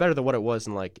country? It's better than what it was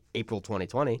in April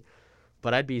 2020,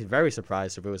 but I'd be very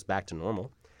surprised if it was back to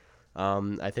normal.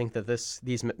 I think that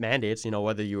these mandates,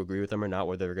 whether you agree with them or not,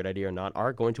 whether they're a good idea or not,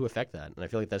 are going to affect that. And I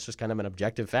feel like that's just kind of an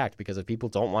objective fact, because if people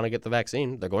don't want to get the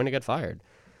vaccine, they're going to get fired.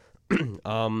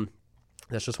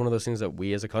 That's just one of those things that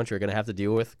we as a country are going to have to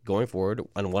deal with going forward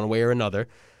in one way or another.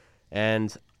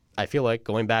 And I feel like,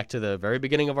 going back to the very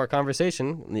beginning of our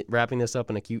conversation, wrapping this up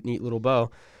in a cute, neat little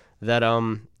bow, that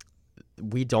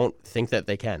we don't think that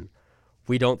they can.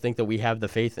 We don't think that we have the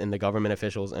faith in the government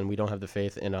officials, and we don't have the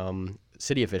faith in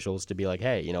city officials to be like,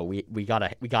 hey, we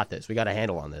got this. We got a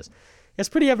handle on this. It's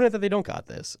pretty evident that they don't got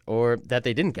this, or that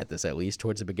they didn't get this, at least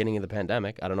towards the beginning of the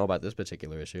pandemic. I don't know about this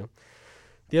particular issue.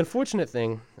 The unfortunate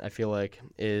thing, I feel like,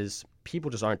 is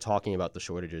people just aren't talking about the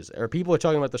shortages, or people are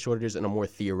talking about the shortages in a more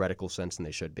theoretical sense than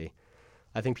they should be.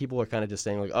 I think people are kind of just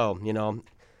saying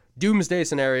doomsday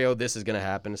scenario, this is going to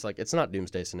happen. It's like, it's not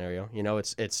doomsday scenario.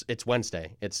 It's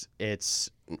Wednesday. It's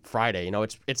Friday.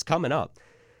 It's coming up.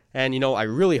 And, I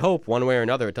really hope one way or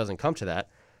another it doesn't come to that,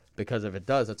 because if it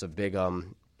does, that's a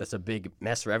big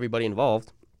mess for everybody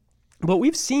involved. But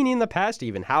we've seen in the past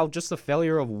even how just the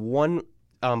failure of one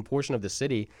portion of the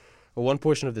city or one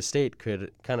portion of the state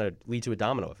could kind of lead to a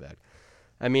domino effect.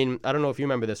 I mean, I don't know if you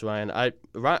remember this, Ryan.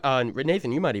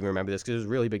 Nathan, you might even remember this because it was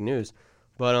really big news.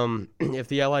 But if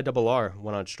the LIRR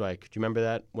went on strike, do you remember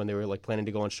that when they were like planning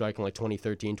to go on strike in like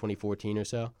 2013, 2014 or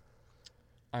so?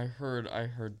 I heard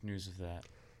news of that.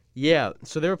 Yeah,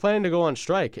 so they were planning to go on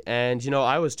strike, and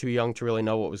I was too young to really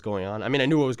know what was going on. I mean, I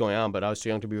knew what was going on, but I was too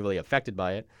young to be really affected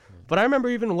by it. But I remember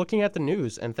even looking at the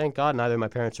news, and thank God neither of my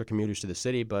parents were commuters to the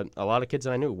city, but a lot of kids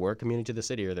that I knew were commuting to the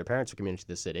city, or their parents were commuting to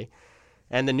the city.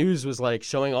 And the news was like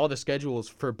showing all the schedules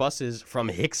for buses from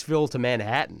Hicksville to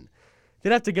Manhattan.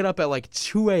 They'd have to get up at like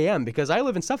 2 a.m. because I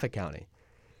live in Suffolk County.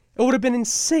 It would have been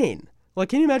insane. Like,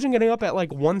 can you imagine getting up at like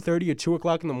 1:30 or 2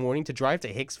 o'clock in the morning to drive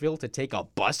to Hicksville to take a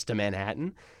bus to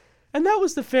Manhattan? And that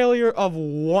was the failure of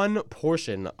one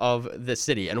portion of the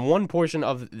city and one portion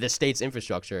of the state's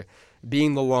infrastructure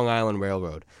being the Long Island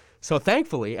Railroad. So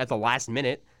thankfully, at the last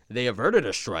minute, they averted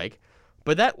a strike.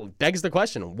 But that begs the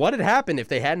question, what had happened if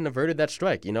they hadn't averted that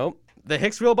strike? The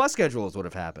Hicksville bus schedules would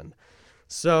have happened.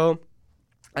 So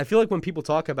I feel like when people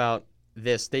talk about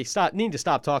this, they need to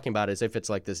stop talking about it as if it's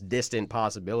like this distant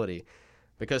possibility,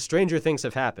 because stranger things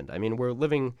have happened. I mean, we're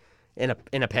living in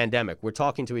a pandemic. We're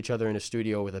talking to each other in a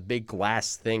studio with a big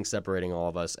glass thing separating all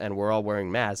of us, and we're all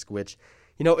wearing masks, which,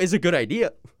 is a good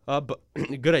idea. But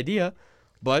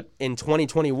in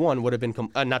 2021 would have been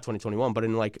not 2021, but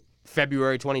in like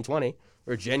February 2020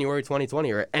 or January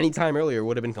 2020 or any time earlier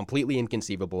would have been completely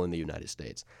inconceivable in the United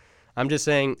States. I'm just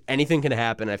saying anything can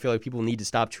happen. I feel like people need to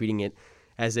stop treating it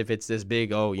as if it's this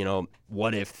big,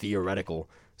 what if theoretical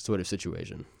sort of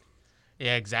situation.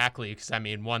 Yeah, exactly. Because, I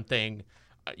mean, one thing,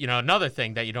 another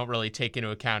thing that you don't really take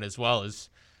into account as well is,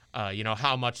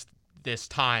 how much this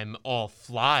time all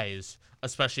flies,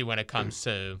 especially when it comes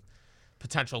to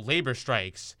potential labor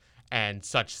strikes and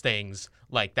such things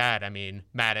like that. I mean,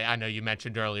 Matt, I know you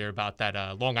mentioned earlier about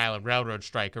that Long Island Railroad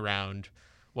strike around,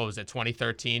 what was it,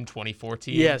 2013,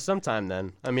 2014? Yeah, sometime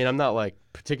then. I mean, I'm not like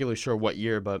particularly sure what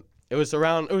year, but it was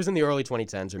in the early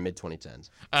 2010s or mid 2010s.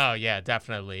 Oh, yeah,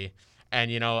 definitely.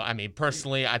 And, I mean,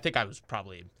 personally, I think I was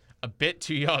probably a bit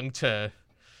too young to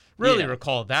really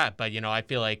recall that. But, I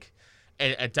feel like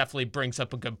it definitely brings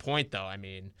up a good point, though. I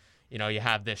mean, you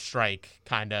have this strike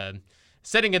kind of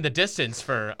sitting in the distance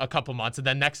for a couple months, and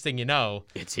then next thing you know,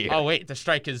 it's here. Oh, wait, the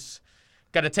strike is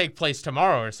going to take place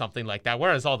tomorrow or something like that.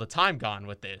 Where is all the time gone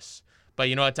with this? But,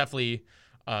 it definitely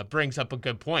brings up a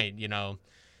good point,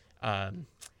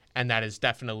 and that is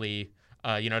definitely,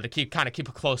 to keep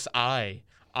a close eye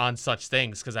on such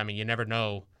things, because, I mean, you never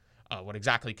know what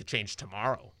exactly could change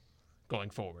tomorrow going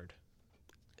forward.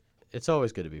 It's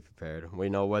always good to be prepared. We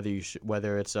know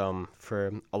whether it's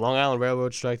for a Long Island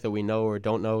Railroad strike that we know or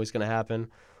don't know is going to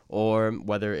happen, or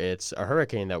whether it's a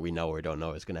hurricane that we know or don't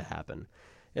know is going to happen.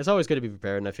 It's always good to be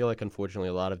prepared, and I feel like, unfortunately,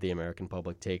 a lot of the American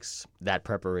public takes that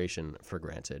preparation for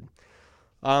granted.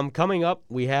 Coming up,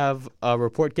 we have a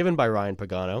report given by Ryan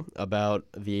Pagano about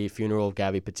the funeral of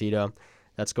Gabby Petito.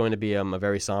 That's going to be a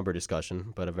very somber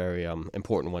discussion, but a very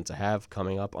important one to have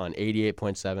coming up on 88.7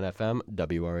 FM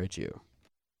WRHU.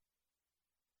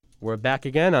 We're back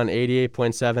again on 88.7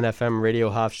 FM Radio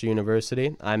Hofstra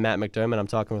University. I'm Matt McDermott. I'm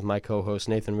talking with my co-hosts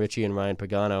Nathan Ritchie and Ryan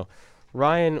Pagano.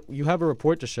 Ryan, you have a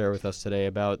report to share with us today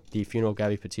about the funeral of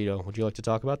Gabby Petito. Would you like to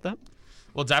talk about that?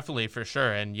 Well, definitely, for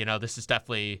sure. And, this is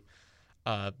definitely,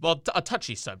 a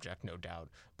touchy subject, no doubt.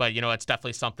 But, it's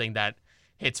definitely something that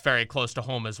hits very close to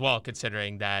home as well,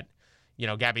 considering that,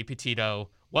 Gabby Petito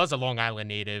was a Long Island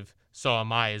native. So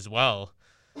am I as well.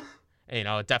 It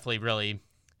definitely really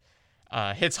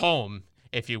hits home,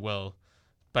 if you will.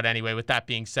 But anyway, with that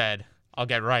being said, I'll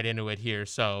get right into it here.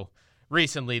 So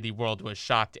recently, the world was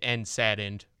shocked and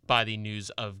saddened by the news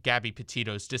of Gabby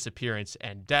Petito's disappearance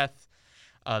and death.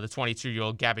 The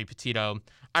 22-year-old Gabby Petito,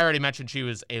 I already mentioned she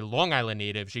was a Long Island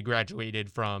native. She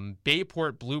graduated from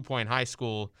Bayport Blue Point High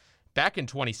School back in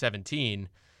 2017.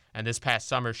 And this past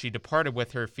summer, she departed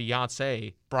with her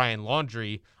fiancé, Brian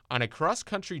Laundrie, on a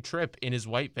cross-country trip in his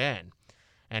white van.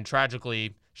 And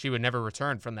tragically, she would never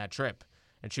return from that trip.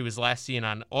 And she was last seen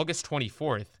on August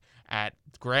 24th at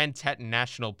Grand Teton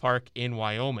National Park in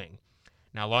Wyoming.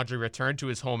 Now, Laundrie returned to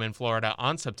his home in Florida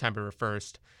on September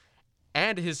 1st.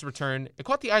 And his return, it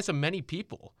caught the eyes of many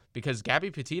people because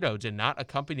Gabby Petito did not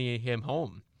accompany him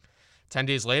home. 10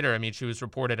 days later, she was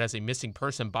reported as a missing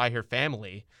person by her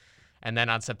family. And then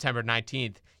on September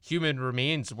 19th, human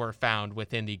remains were found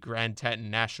within the Grand Teton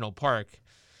National Park.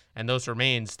 And those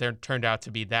remains turned out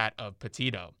to be that of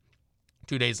Petito.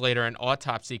 2 days later, an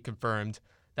autopsy confirmed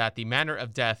that the manner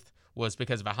of death was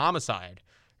because of a homicide.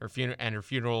 Her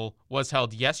funeral was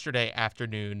held yesterday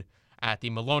afternoon at the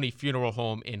Maloney Funeral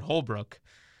Home in Holbrook.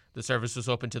 The service was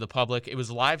open to the public. It was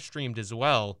live streamed as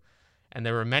well, and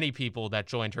there were many people that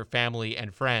joined her family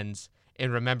and friends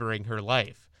in remembering her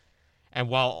life. And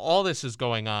while all this is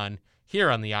going on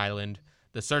here on the island,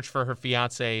 the search for her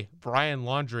fiancé, Brian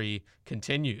Laundrie,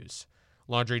 continues.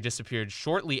 Laundrie disappeared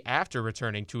shortly after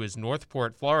returning to his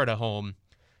Northport, Florida home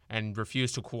and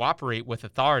refused to cooperate with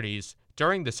authorities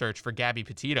during the search for Gabby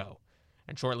Petito.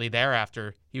 And shortly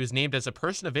thereafter, he was named as a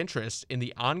person of interest in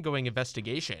the ongoing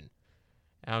investigation.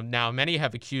 Now, many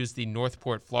have accused the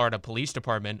Northport, Florida Police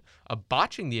Department of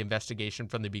botching the investigation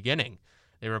from the beginning.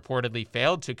 They reportedly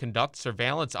failed to conduct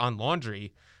surveillance on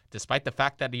Laundrie, despite the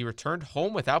fact that he returned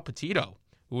home without Petito,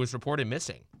 who was reported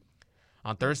missing.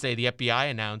 On Thursday, the FBI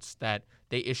announced that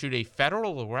they issued a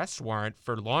federal arrest warrant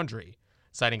for Laundrie,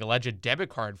 citing alleged debit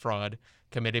card fraud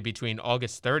committed between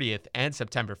August 30th and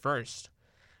September 1st.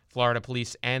 Florida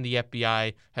police and the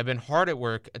FBI have been hard at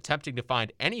work attempting to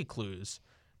find any clues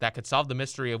that could solve the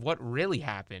mystery of what really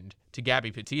happened to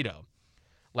Gabby Petito.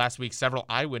 Last week, several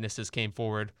eyewitnesses came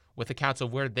forward with accounts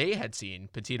of where they had seen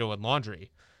Petito and Laundrie.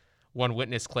 One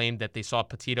witness claimed that they saw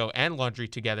Petito and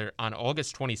Laundrie together on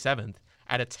August 27th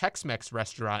at a Tex-Mex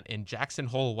restaurant in Jackson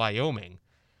Hole, Wyoming.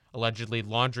 Allegedly,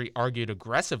 Laundrie argued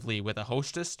aggressively with a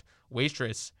hostess,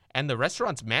 waitress, and the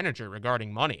restaurant's manager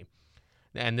regarding money.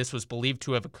 And this was believed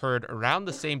to have occurred around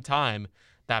the same time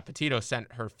that Petito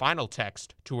sent her final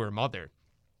text to her mother.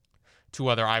 Two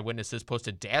other eyewitnesses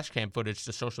posted dashcam footage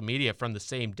to social media from the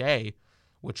same day,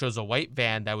 which shows a white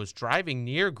van that was driving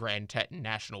near Grand Teton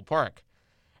National Park.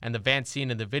 And the van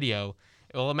seen in the video,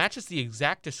 it matches the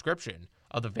exact description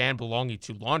of the van belonging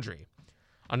to Laundrie.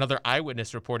 Another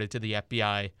eyewitness reported to the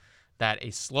FBI that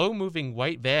a slow-moving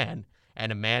white van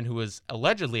and a man who was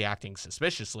allegedly acting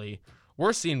suspiciously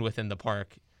were seen within the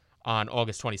park on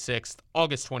August 26th,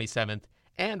 August 27th,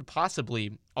 and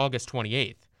possibly August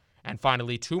 28th. And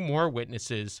finally, two more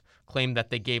witnesses claimed that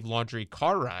they gave Laundrie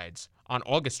car rides on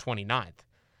August 29th.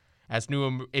 As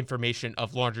new information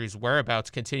of Laundrie's whereabouts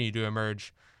continue to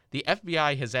emerge, the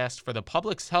FBI has asked for the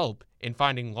public's help in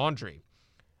finding Laundrie.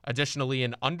 Additionally,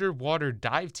 an underwater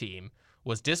dive team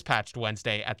was dispatched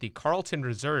Wednesday at the Carlton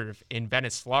Reserve in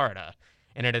Venice, Florida,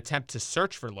 in an attempt to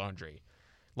search for Laundrie.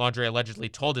 Laundrie allegedly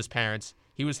told his parents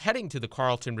he was heading to the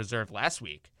Carlton Reserve last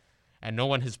week, and no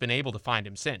one has been able to find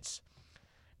him since.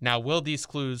 Now, will these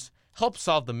clues help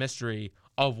solve the mystery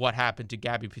of what happened to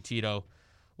Gabby Petito?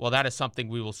 Well, that is something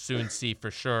we will soon see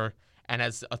for sure. And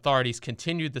as authorities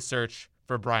continue the search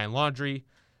for Brian Laundrie,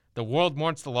 the world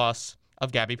mourns the loss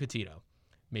of Gabby Petito.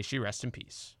 May she rest in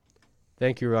peace.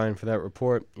 Thank you, Ryan, for that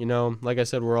report. You know, like I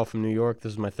said, we're all from New York.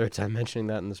 This is my third time mentioning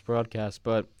that in this broadcast.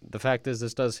 But the fact is,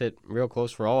 this does hit real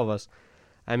close for all of us.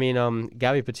 I mean,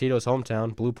 Gabby Petito's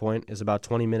hometown, Blue Point, is about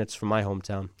 20 minutes from my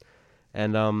hometown.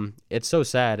 And it's so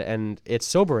sad and it's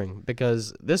sobering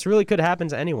because this really could happen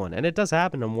to anyone. And it does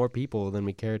happen to more people than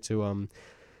we care to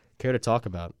talk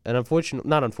about. And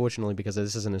not unfortunately, because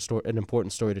this is an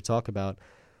important story to talk about.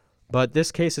 But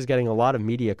this case is getting a lot of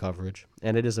media coverage,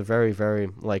 and it is a very, very,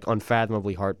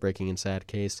 unfathomably heartbreaking and sad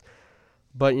case.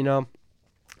 But,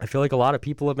 I feel like a lot of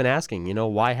people have been asking,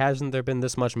 why hasn't there been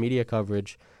this much media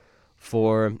coverage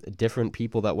for different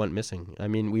people that went missing? I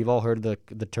mean, we've all heard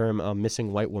the term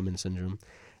missing white woman syndrome,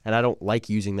 and I don't like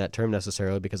using that term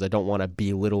necessarily because I don't want to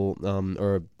belittle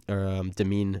or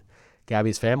demean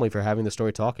Gabby's family for having the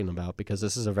story talking about, because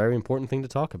this is a very important thing to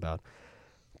talk about.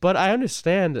 But I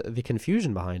understand the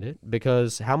confusion behind it,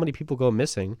 because how many people go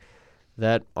missing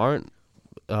that aren't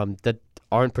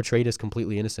portrayed as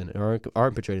completely innocent, or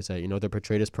aren't portrayed as that? They're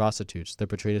portrayed as prostitutes, they're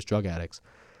portrayed as drug addicts.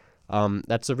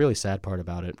 That's a really sad part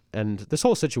about it. And this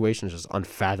whole situation is just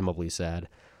unfathomably sad.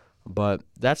 But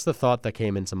that's the thought that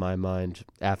came into my mind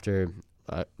after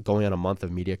going on a month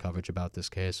of media coverage about this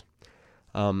case.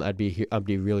 I'd be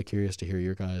really curious to hear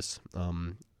your guys'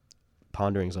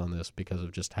 ponderings on this, because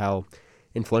of just how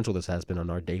influential this has been on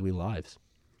our daily lives.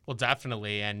 Well,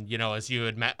 definitely. And, as you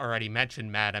had already mentioned,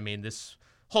 Matt, I mean, this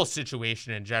whole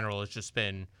situation in general has just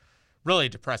been really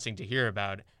depressing to hear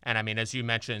about. And, I mean, as you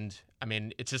mentioned, I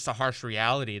mean, it's just a harsh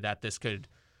reality that this could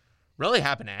really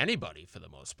happen to anybody for the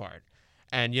most part.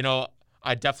 And,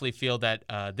 I definitely feel that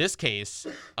this case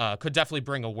could definitely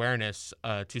bring awareness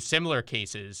to similar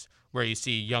cases where you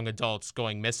see young adults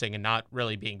going missing and not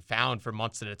really being found for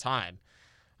months at a time.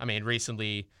 I mean,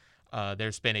 recently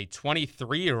there's been a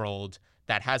 23-year-old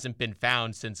that hasn't been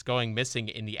found since going missing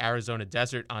in the Arizona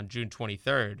desert on June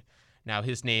 23rd. Now,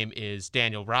 his name is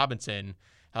Daniel Robinson.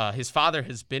 His father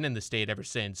has been in the state ever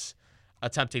since,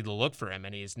 attempting to look for him,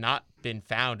 and he has not been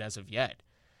found as of yet.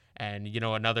 And,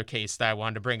 another case that I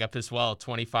wanted to bring up as well,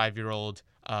 25-year-old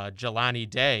Jelani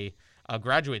Day, a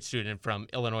graduate student from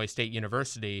Illinois State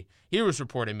University, he was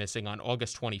reported missing on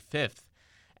August 25th,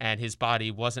 and his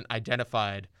body wasn't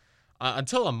identified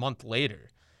until a month later.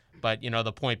 But,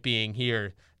 the point being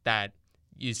here that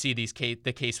you see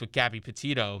the case with Gabby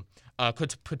Petito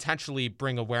could potentially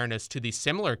bring awareness to these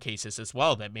similar cases as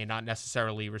well that may not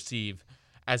necessarily receive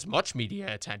as much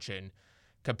media attention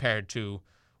compared to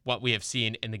what we have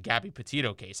seen in the Gabby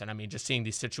Petito case. And I mean, just seeing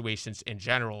these situations in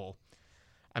general,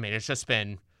 I mean, it's just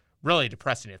been really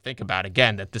depressing to think about,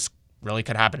 again, that this really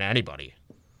could happen to anybody.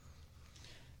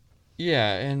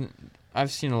 Yeah, and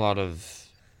I've seen a lot of,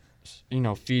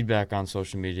 feedback on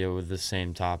social media with the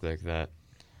same topic, that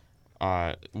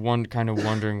one kind of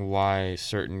wondering why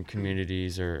certain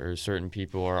communities or certain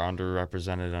people are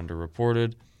underrepresented,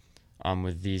 underreported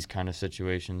with these kind of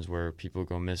situations where people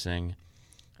go missing,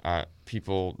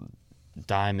 people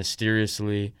die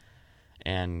mysteriously,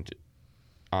 and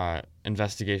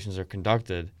investigations are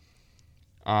conducted.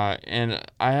 And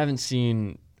I haven't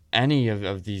seen any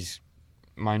of these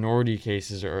minority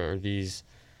cases or these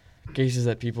cases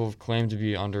that people have claimed to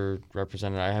be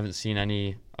underrepresented. I haven't seen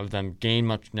any of them gain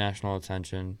much national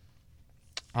attention,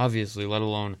 obviously, let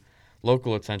alone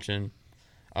local attention.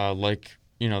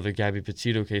 The Gabby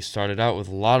Petito case started out with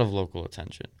a lot of local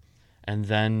attention, and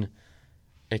then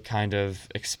it kind of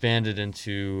expanded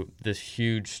into this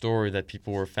huge story that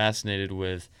people were fascinated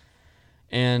with.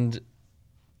 And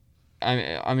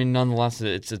I mean, nonetheless,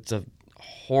 it's a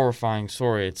horrifying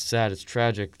story. It's sad. It's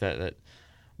tragic that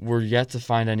we're yet to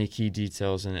find any key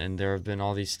details, and there have been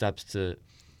all these steps to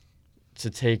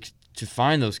take to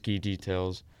find those key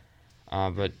details.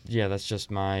 But yeah, that's just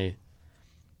my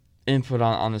input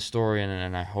on the story,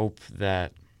 and I hope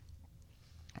that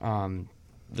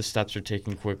the steps are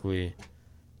taken quickly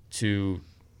to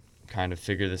kind of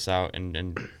figure this out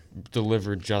and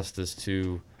deliver justice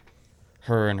to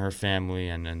her and her family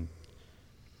and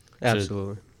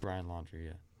Absolutely. Brian Laundrie,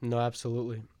 yeah. No,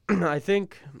 absolutely. I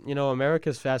think,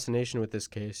 America's fascination with this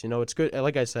case, it's good.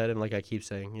 Like I said, and like I keep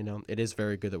saying, it is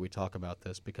very good that we talk about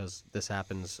this because this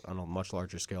happens on a much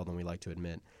larger scale than we like to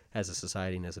admit as a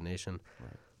society and as a nation. Right.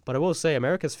 But I will say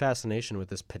America's fascination with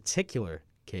this particular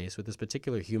case, with this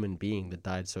particular human being that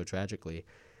died so tragically,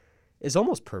 is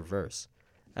almost perverse.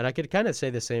 And I could kind of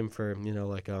say the same for,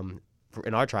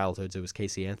 in our childhoods, it was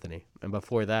Casey Anthony. And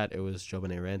before that, it was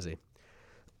JonBenét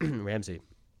Ramsey.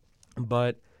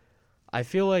 But I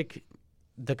feel like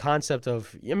the concept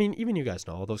of, even you guys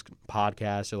know, all those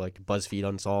podcasts or like BuzzFeed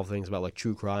Unsolved things about like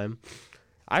true crime.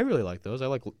 I really like those. I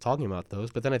like talking about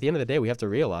those. But then at the end of the day, we have to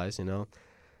realize,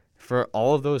 for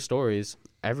all of those stories,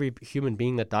 every human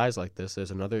being that dies like this,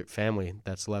 there's another family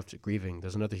that's left grieving.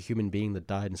 There's another human being that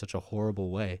died in such a horrible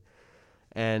way.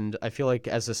 And I feel like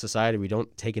as a society, we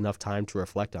don't take enough time to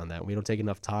reflect on that. We don't take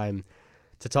enough time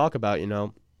to talk about,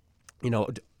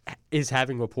 is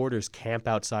having reporters camp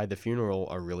outside the funeral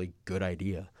a really good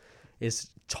idea? Is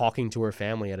talking to her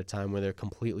family at a time where they're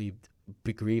completely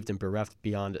begrieved and bereft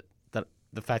beyond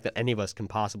the fact that any of us can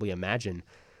possibly imagine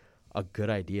a good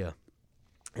idea?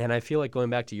 And I feel like going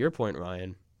back to your point,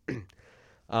 Ryan,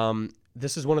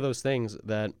 this is one of those things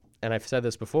that, and I've said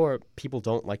this before, people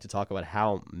don't like to talk about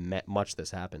how much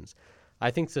this happens. I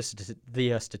think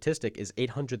the statistic is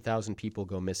 800,000 people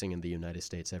go missing in the United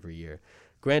States every year.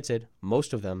 Granted,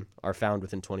 most of them are found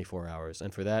within 24 hours,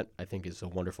 and for that, I think is a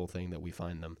wonderful thing that we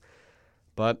find them.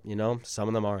 But, some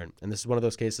of them aren't, and this is one of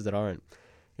those cases that aren't.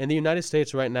 In the United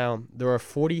States right now, there are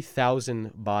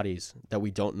 40,000 bodies that we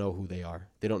don't know who they are.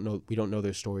 We don't know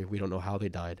their story. We don't know how they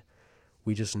died.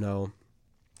 We just know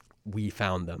we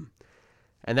found them.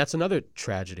 And that's another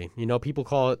tragedy. People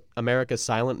call it America's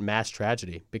silent mass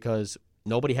tragedy because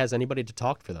nobody has anybody to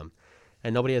talk for them.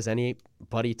 And nobody has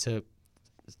anybody to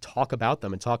talk about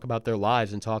them and talk about their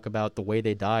lives and talk about the way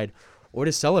they died or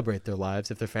to celebrate their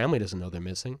lives if their family doesn't know they're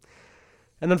missing.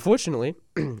 And unfortunately,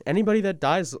 anybody that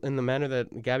dies in the manner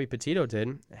that Gabby Petito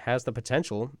did has the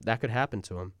potential that could happen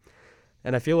to him.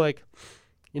 And I feel like,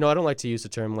 I don't like to use the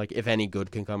term like if any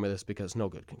good can come of this because no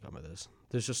good can come of this.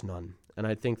 There's just none. And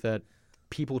I think that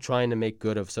people trying to make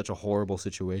good of such a horrible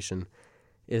situation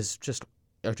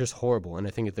are just horrible. And I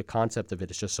think the concept of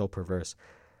it is just so perverse.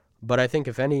 But I think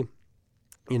if any,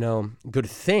 good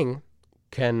thing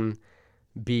can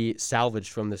be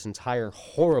salvaged from this entire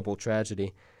horrible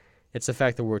tragedy, it's the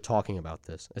fact that we're talking about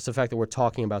this. It's the fact that we're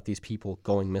talking about these people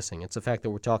going missing. It's the fact that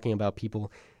we're talking about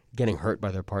people getting hurt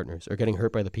by their partners or getting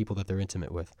hurt by the people that they're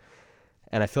intimate with.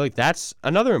 And I feel like that's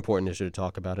another important issue to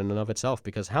talk about in and of itself,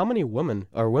 because how many women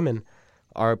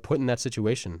are put in that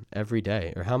situation every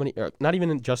day, or how many, or not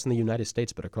even just in the United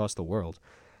States, but across the world?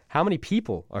 how many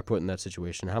people are put in that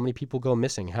situation? How many people go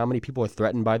missing? How many people are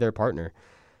threatened by their partner?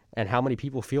 And how many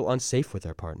people feel unsafe with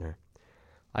their partner?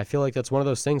 I feel like that's one of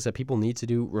those things that people need to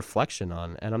do reflection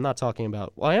on. And I'm not talking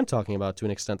about, well, I am talking about to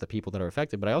an extent the people that are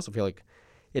affected, but I also feel like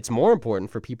it's more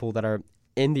important for people that are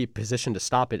in the position to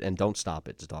stop it and don't stop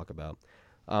it to talk about.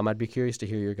 I'd be curious to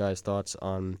hear your guys' thoughts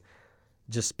on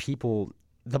just people,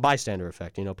 the bystander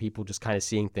effect, people just kind of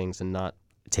seeing things and not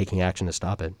taking action to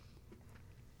stop it.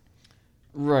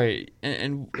 Right,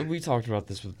 and we talked about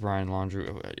this with Brian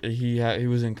Laundrie. He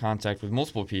was in contact with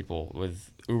multiple people,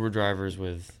 with Uber drivers,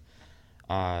 with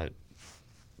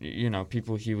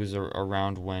people he was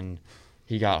around when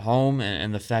he got home,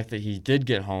 and the fact that he did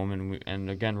get home, and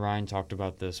again Ryan talked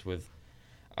about this with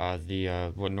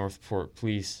what Northport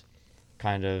Police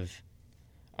kind of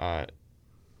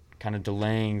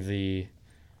delaying the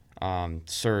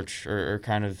search or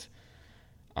kind of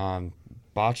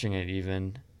botching it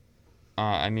even.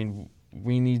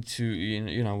 We need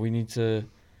to, we need to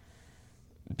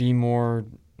be more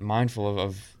mindful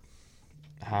of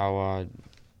how,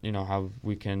 how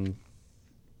we can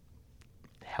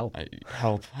help. I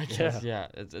guess. Yeah.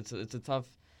 It's a tough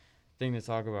thing to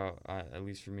talk about, at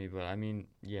least for me. But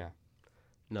yeah.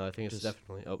 No, I think it's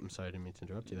definitely. Oh, I'm sorry, I didn't mean to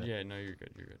interrupt you there. Yeah, no, you're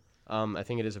good. You're good. I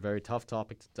think it is a very tough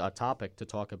topic to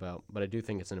talk about, but I do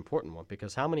think it's an important one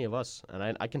because how many of us,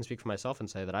 and I can speak for myself and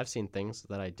say that I've seen things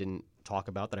that I didn't talk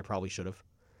about that I probably should have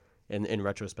in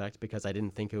retrospect because I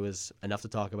didn't think it was enough to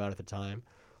talk about at the time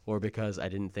or because I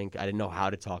didn't know how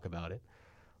to talk about it.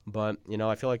 But,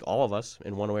 I feel like all of us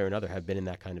in one way or another have been in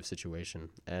that kind of situation.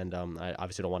 And I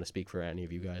obviously don't want to speak for any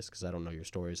of you guys because I don't know your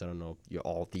stories. I don't know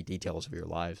all the details of your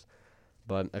lives.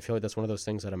 But I feel like that's one of those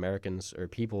things that Americans or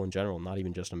people in general, not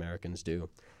even just Americans, do.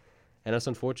 And that's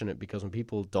unfortunate because when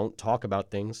people don't talk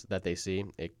about things that they see,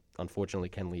 it unfortunately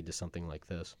can lead to something like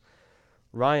this.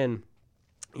 Ryan,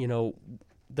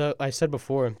 I said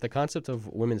before, the concept of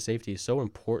women's safety is so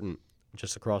important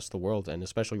just across the world, and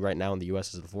especially right now in the U.S.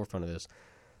 is at the forefront of this.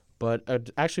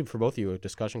 But actually, for both of you, a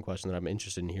discussion question that I'm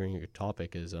interested in hearing your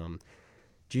topic is,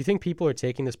 do you think people are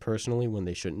taking this personally when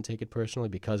they shouldn't take it personally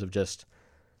because of just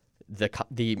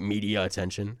the media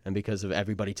attention and because of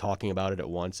everybody talking about it at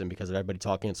once and because of everybody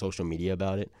talking on social media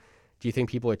about it? Do you think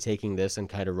people are taking this and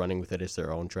kind of running with it as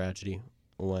their own tragedy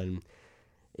when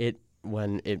it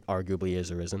arguably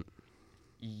is or isn't?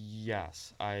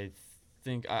 Yes, I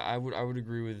think I would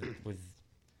agree with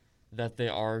that. They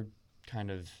are kind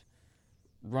of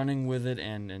running with it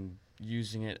and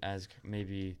using it as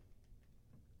maybe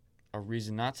a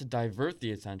reason not to divert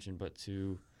the attention, but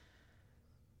to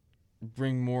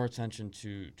bring more attention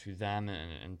to them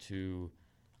and to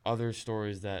other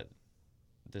stories that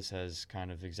this has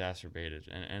kind of exacerbated.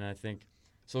 And I think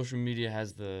social media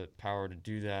has the power to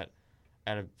do that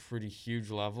at a pretty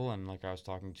huge level. And like I was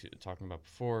talking about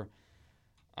before,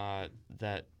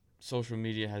 that social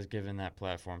media has given that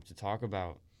platform to talk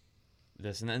about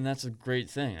this. And that's a great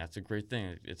thing.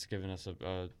 It's given us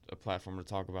a platform to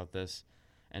talk about this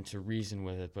and to reason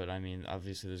with it. But,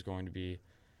 obviously there's going to be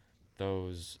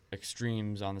those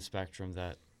extremes on the spectrum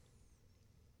that,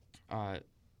 are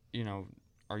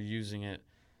using it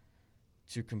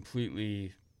to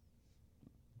completely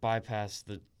bypass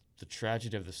the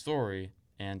tragedy of the story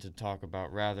and to talk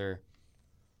about rather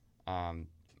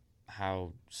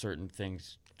how certain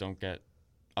things don't get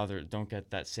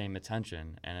that same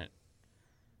attention,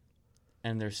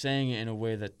 and they're saying it in a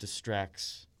way that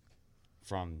distracts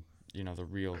from the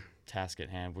real task at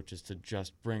hand, which is to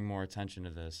just bring more attention to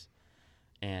this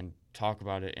and talk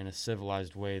about it in a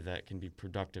civilized way that can be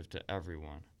productive to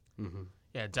everyone. Mm-hmm.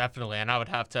 Yeah, definitely. And I would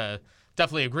have to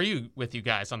definitely agree with you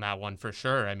guys on that one for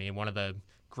sure. One of the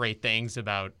great things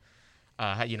about,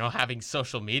 having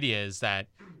social media is that,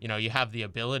 you have the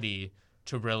ability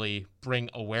to really bring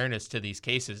awareness to these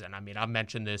cases. And I've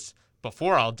mentioned this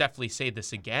before. I'll definitely say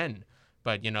this again.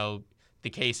 But, the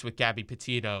case with Gabby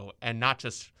Petito, and not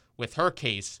just with her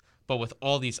case, but with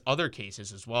all these other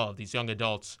cases as well, these young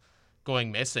adults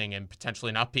going missing and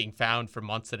potentially not being found for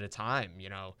months at a time.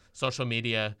 Social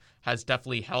media has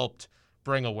definitely helped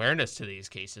bring awareness to these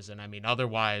cases. And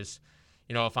otherwise,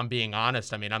 if I'm being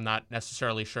honest, I'm not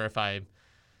necessarily sure if I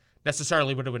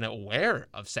necessarily would have been aware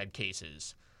of said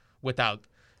cases without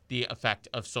the effect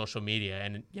of social media.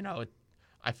 And,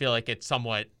 I feel like it's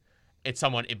somewhat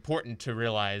important to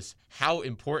realize how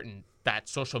important that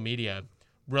social media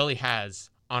really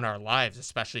has on our lives,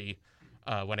 especially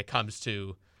when it comes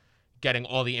to getting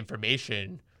all the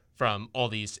information from all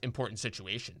these important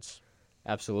situations.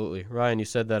 Absolutely. Ryan, you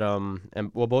said that,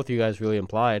 both of you guys really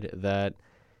implied that,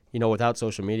 without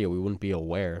social media, we wouldn't be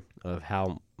aware of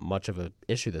how much of an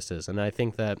issue this is. And I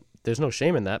think that there's no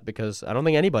shame in that because I don't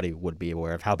think anybody would be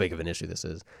aware of how big of an issue this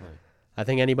is. Right. I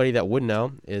think anybody that would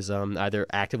know is either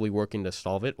actively working to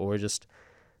solve it or just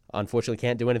unfortunately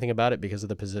can't do anything about it because of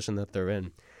the position that they're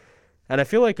in. And I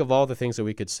feel like of all the things that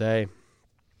we could say,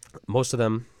 most of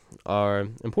them are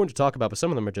important to talk about, but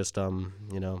some of them are just,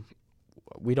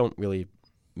 we don't really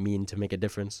mean to make a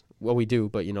difference. Well, we do,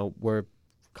 but, we're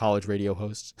college radio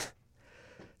hosts.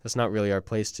 That's not really our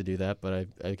place to do that, but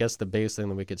I guess the biggest thing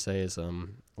that we could say is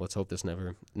let's hope this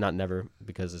not never,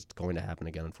 because it's going to happen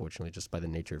again, unfortunately, just by the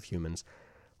nature of humans.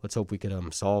 Let's hope we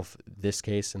could solve this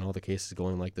case and all the cases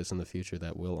going like this in the future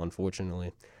that will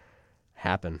unfortunately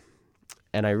happen.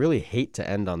 And I really hate to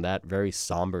end on that very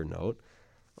somber note,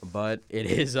 but it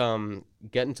is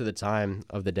getting to the time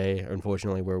of the day,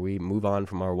 unfortunately, where we move on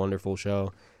from our wonderful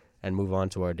show and move on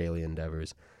to our daily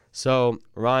endeavors. So,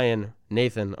 Ryan,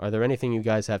 Nathan, are there anything you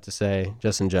guys have to say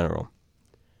just in general?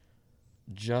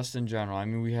 Just in general, I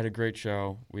mean, we had a great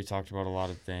show. We talked about a lot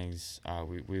of things.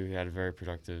 We had a very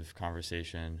productive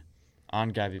conversation on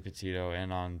Gabby Petito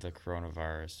and on the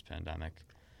coronavirus pandemic.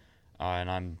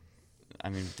 And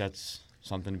that's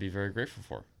something to be very grateful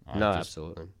for.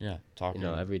 Absolutely. Yeah, talking.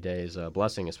 Every day is a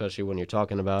blessing, especially when you're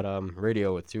talking about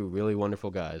radio with two really wonderful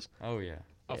guys. Oh, yeah.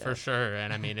 Oh, yeah. For sure.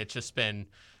 And I mean, it's just been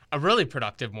a really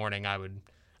productive morning, I would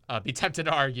be tempted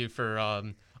to argue, for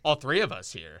all three of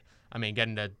us here. I mean,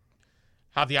 getting to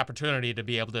have the opportunity to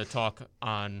be able to talk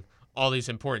on all these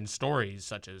important stories,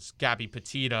 such as Gabby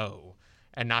Petito,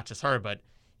 and not just her, but,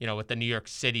 with the New York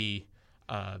City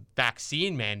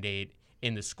vaccine mandate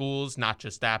in the schools, not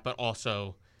just that, but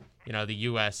also, the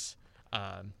U.S.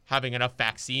 Having enough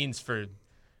vaccines for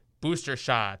booster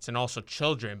shots and also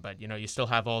children. But, you still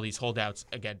have all these holdouts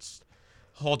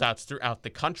throughout the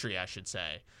country, I should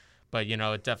say. But,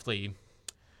 it definitely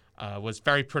was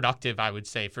very productive, I would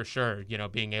say, for sure,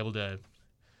 being able to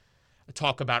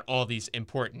talk about all these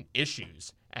important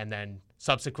issues and then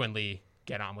subsequently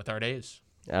get on with our days.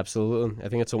 Absolutely. I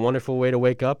think it's a wonderful way to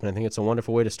wake up, and I think it's a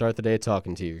wonderful way to start the day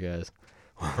talking to you guys.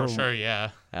 For sure, yeah.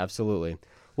 Absolutely.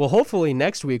 Well, hopefully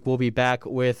next week we'll be back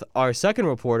with our second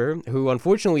reporter, who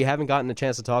unfortunately haven't gotten a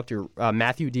chance to talk to,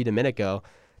 Matthew DiDomenico,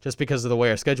 just because of the way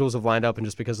our schedules have lined up and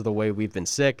just because of the way we've been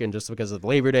sick and just because of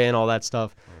Labor Day and all that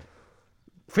stuff.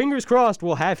 Fingers crossed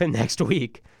we'll have him next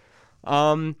week.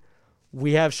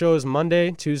 We have shows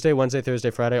Monday, Tuesday, Wednesday,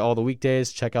 Thursday, Friday, all the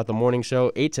weekdays. Check out the morning show,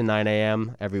 8 to 9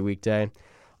 a.m. every weekday.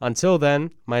 Until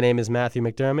then, my name is Matthew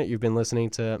McDermott. You've been listening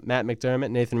to Matt McDermott,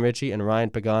 Nathan Ritchie, and Ryan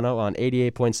Pagano on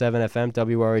 88.7 FM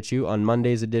WRHU on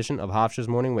Monday's edition of Hofstra's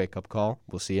Morning Wake Up Call.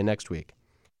 We'll see you next week.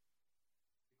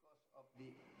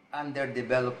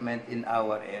 Underdevelopment in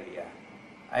our area,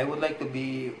 I would like to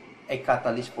be a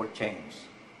catalyst for change.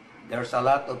 There's a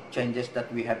lot of changes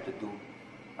that we have to do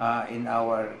in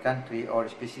our country, or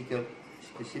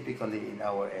specifically in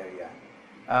our area.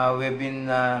 We've been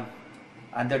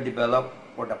underdeveloped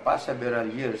for the past several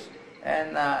years,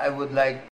 and I would like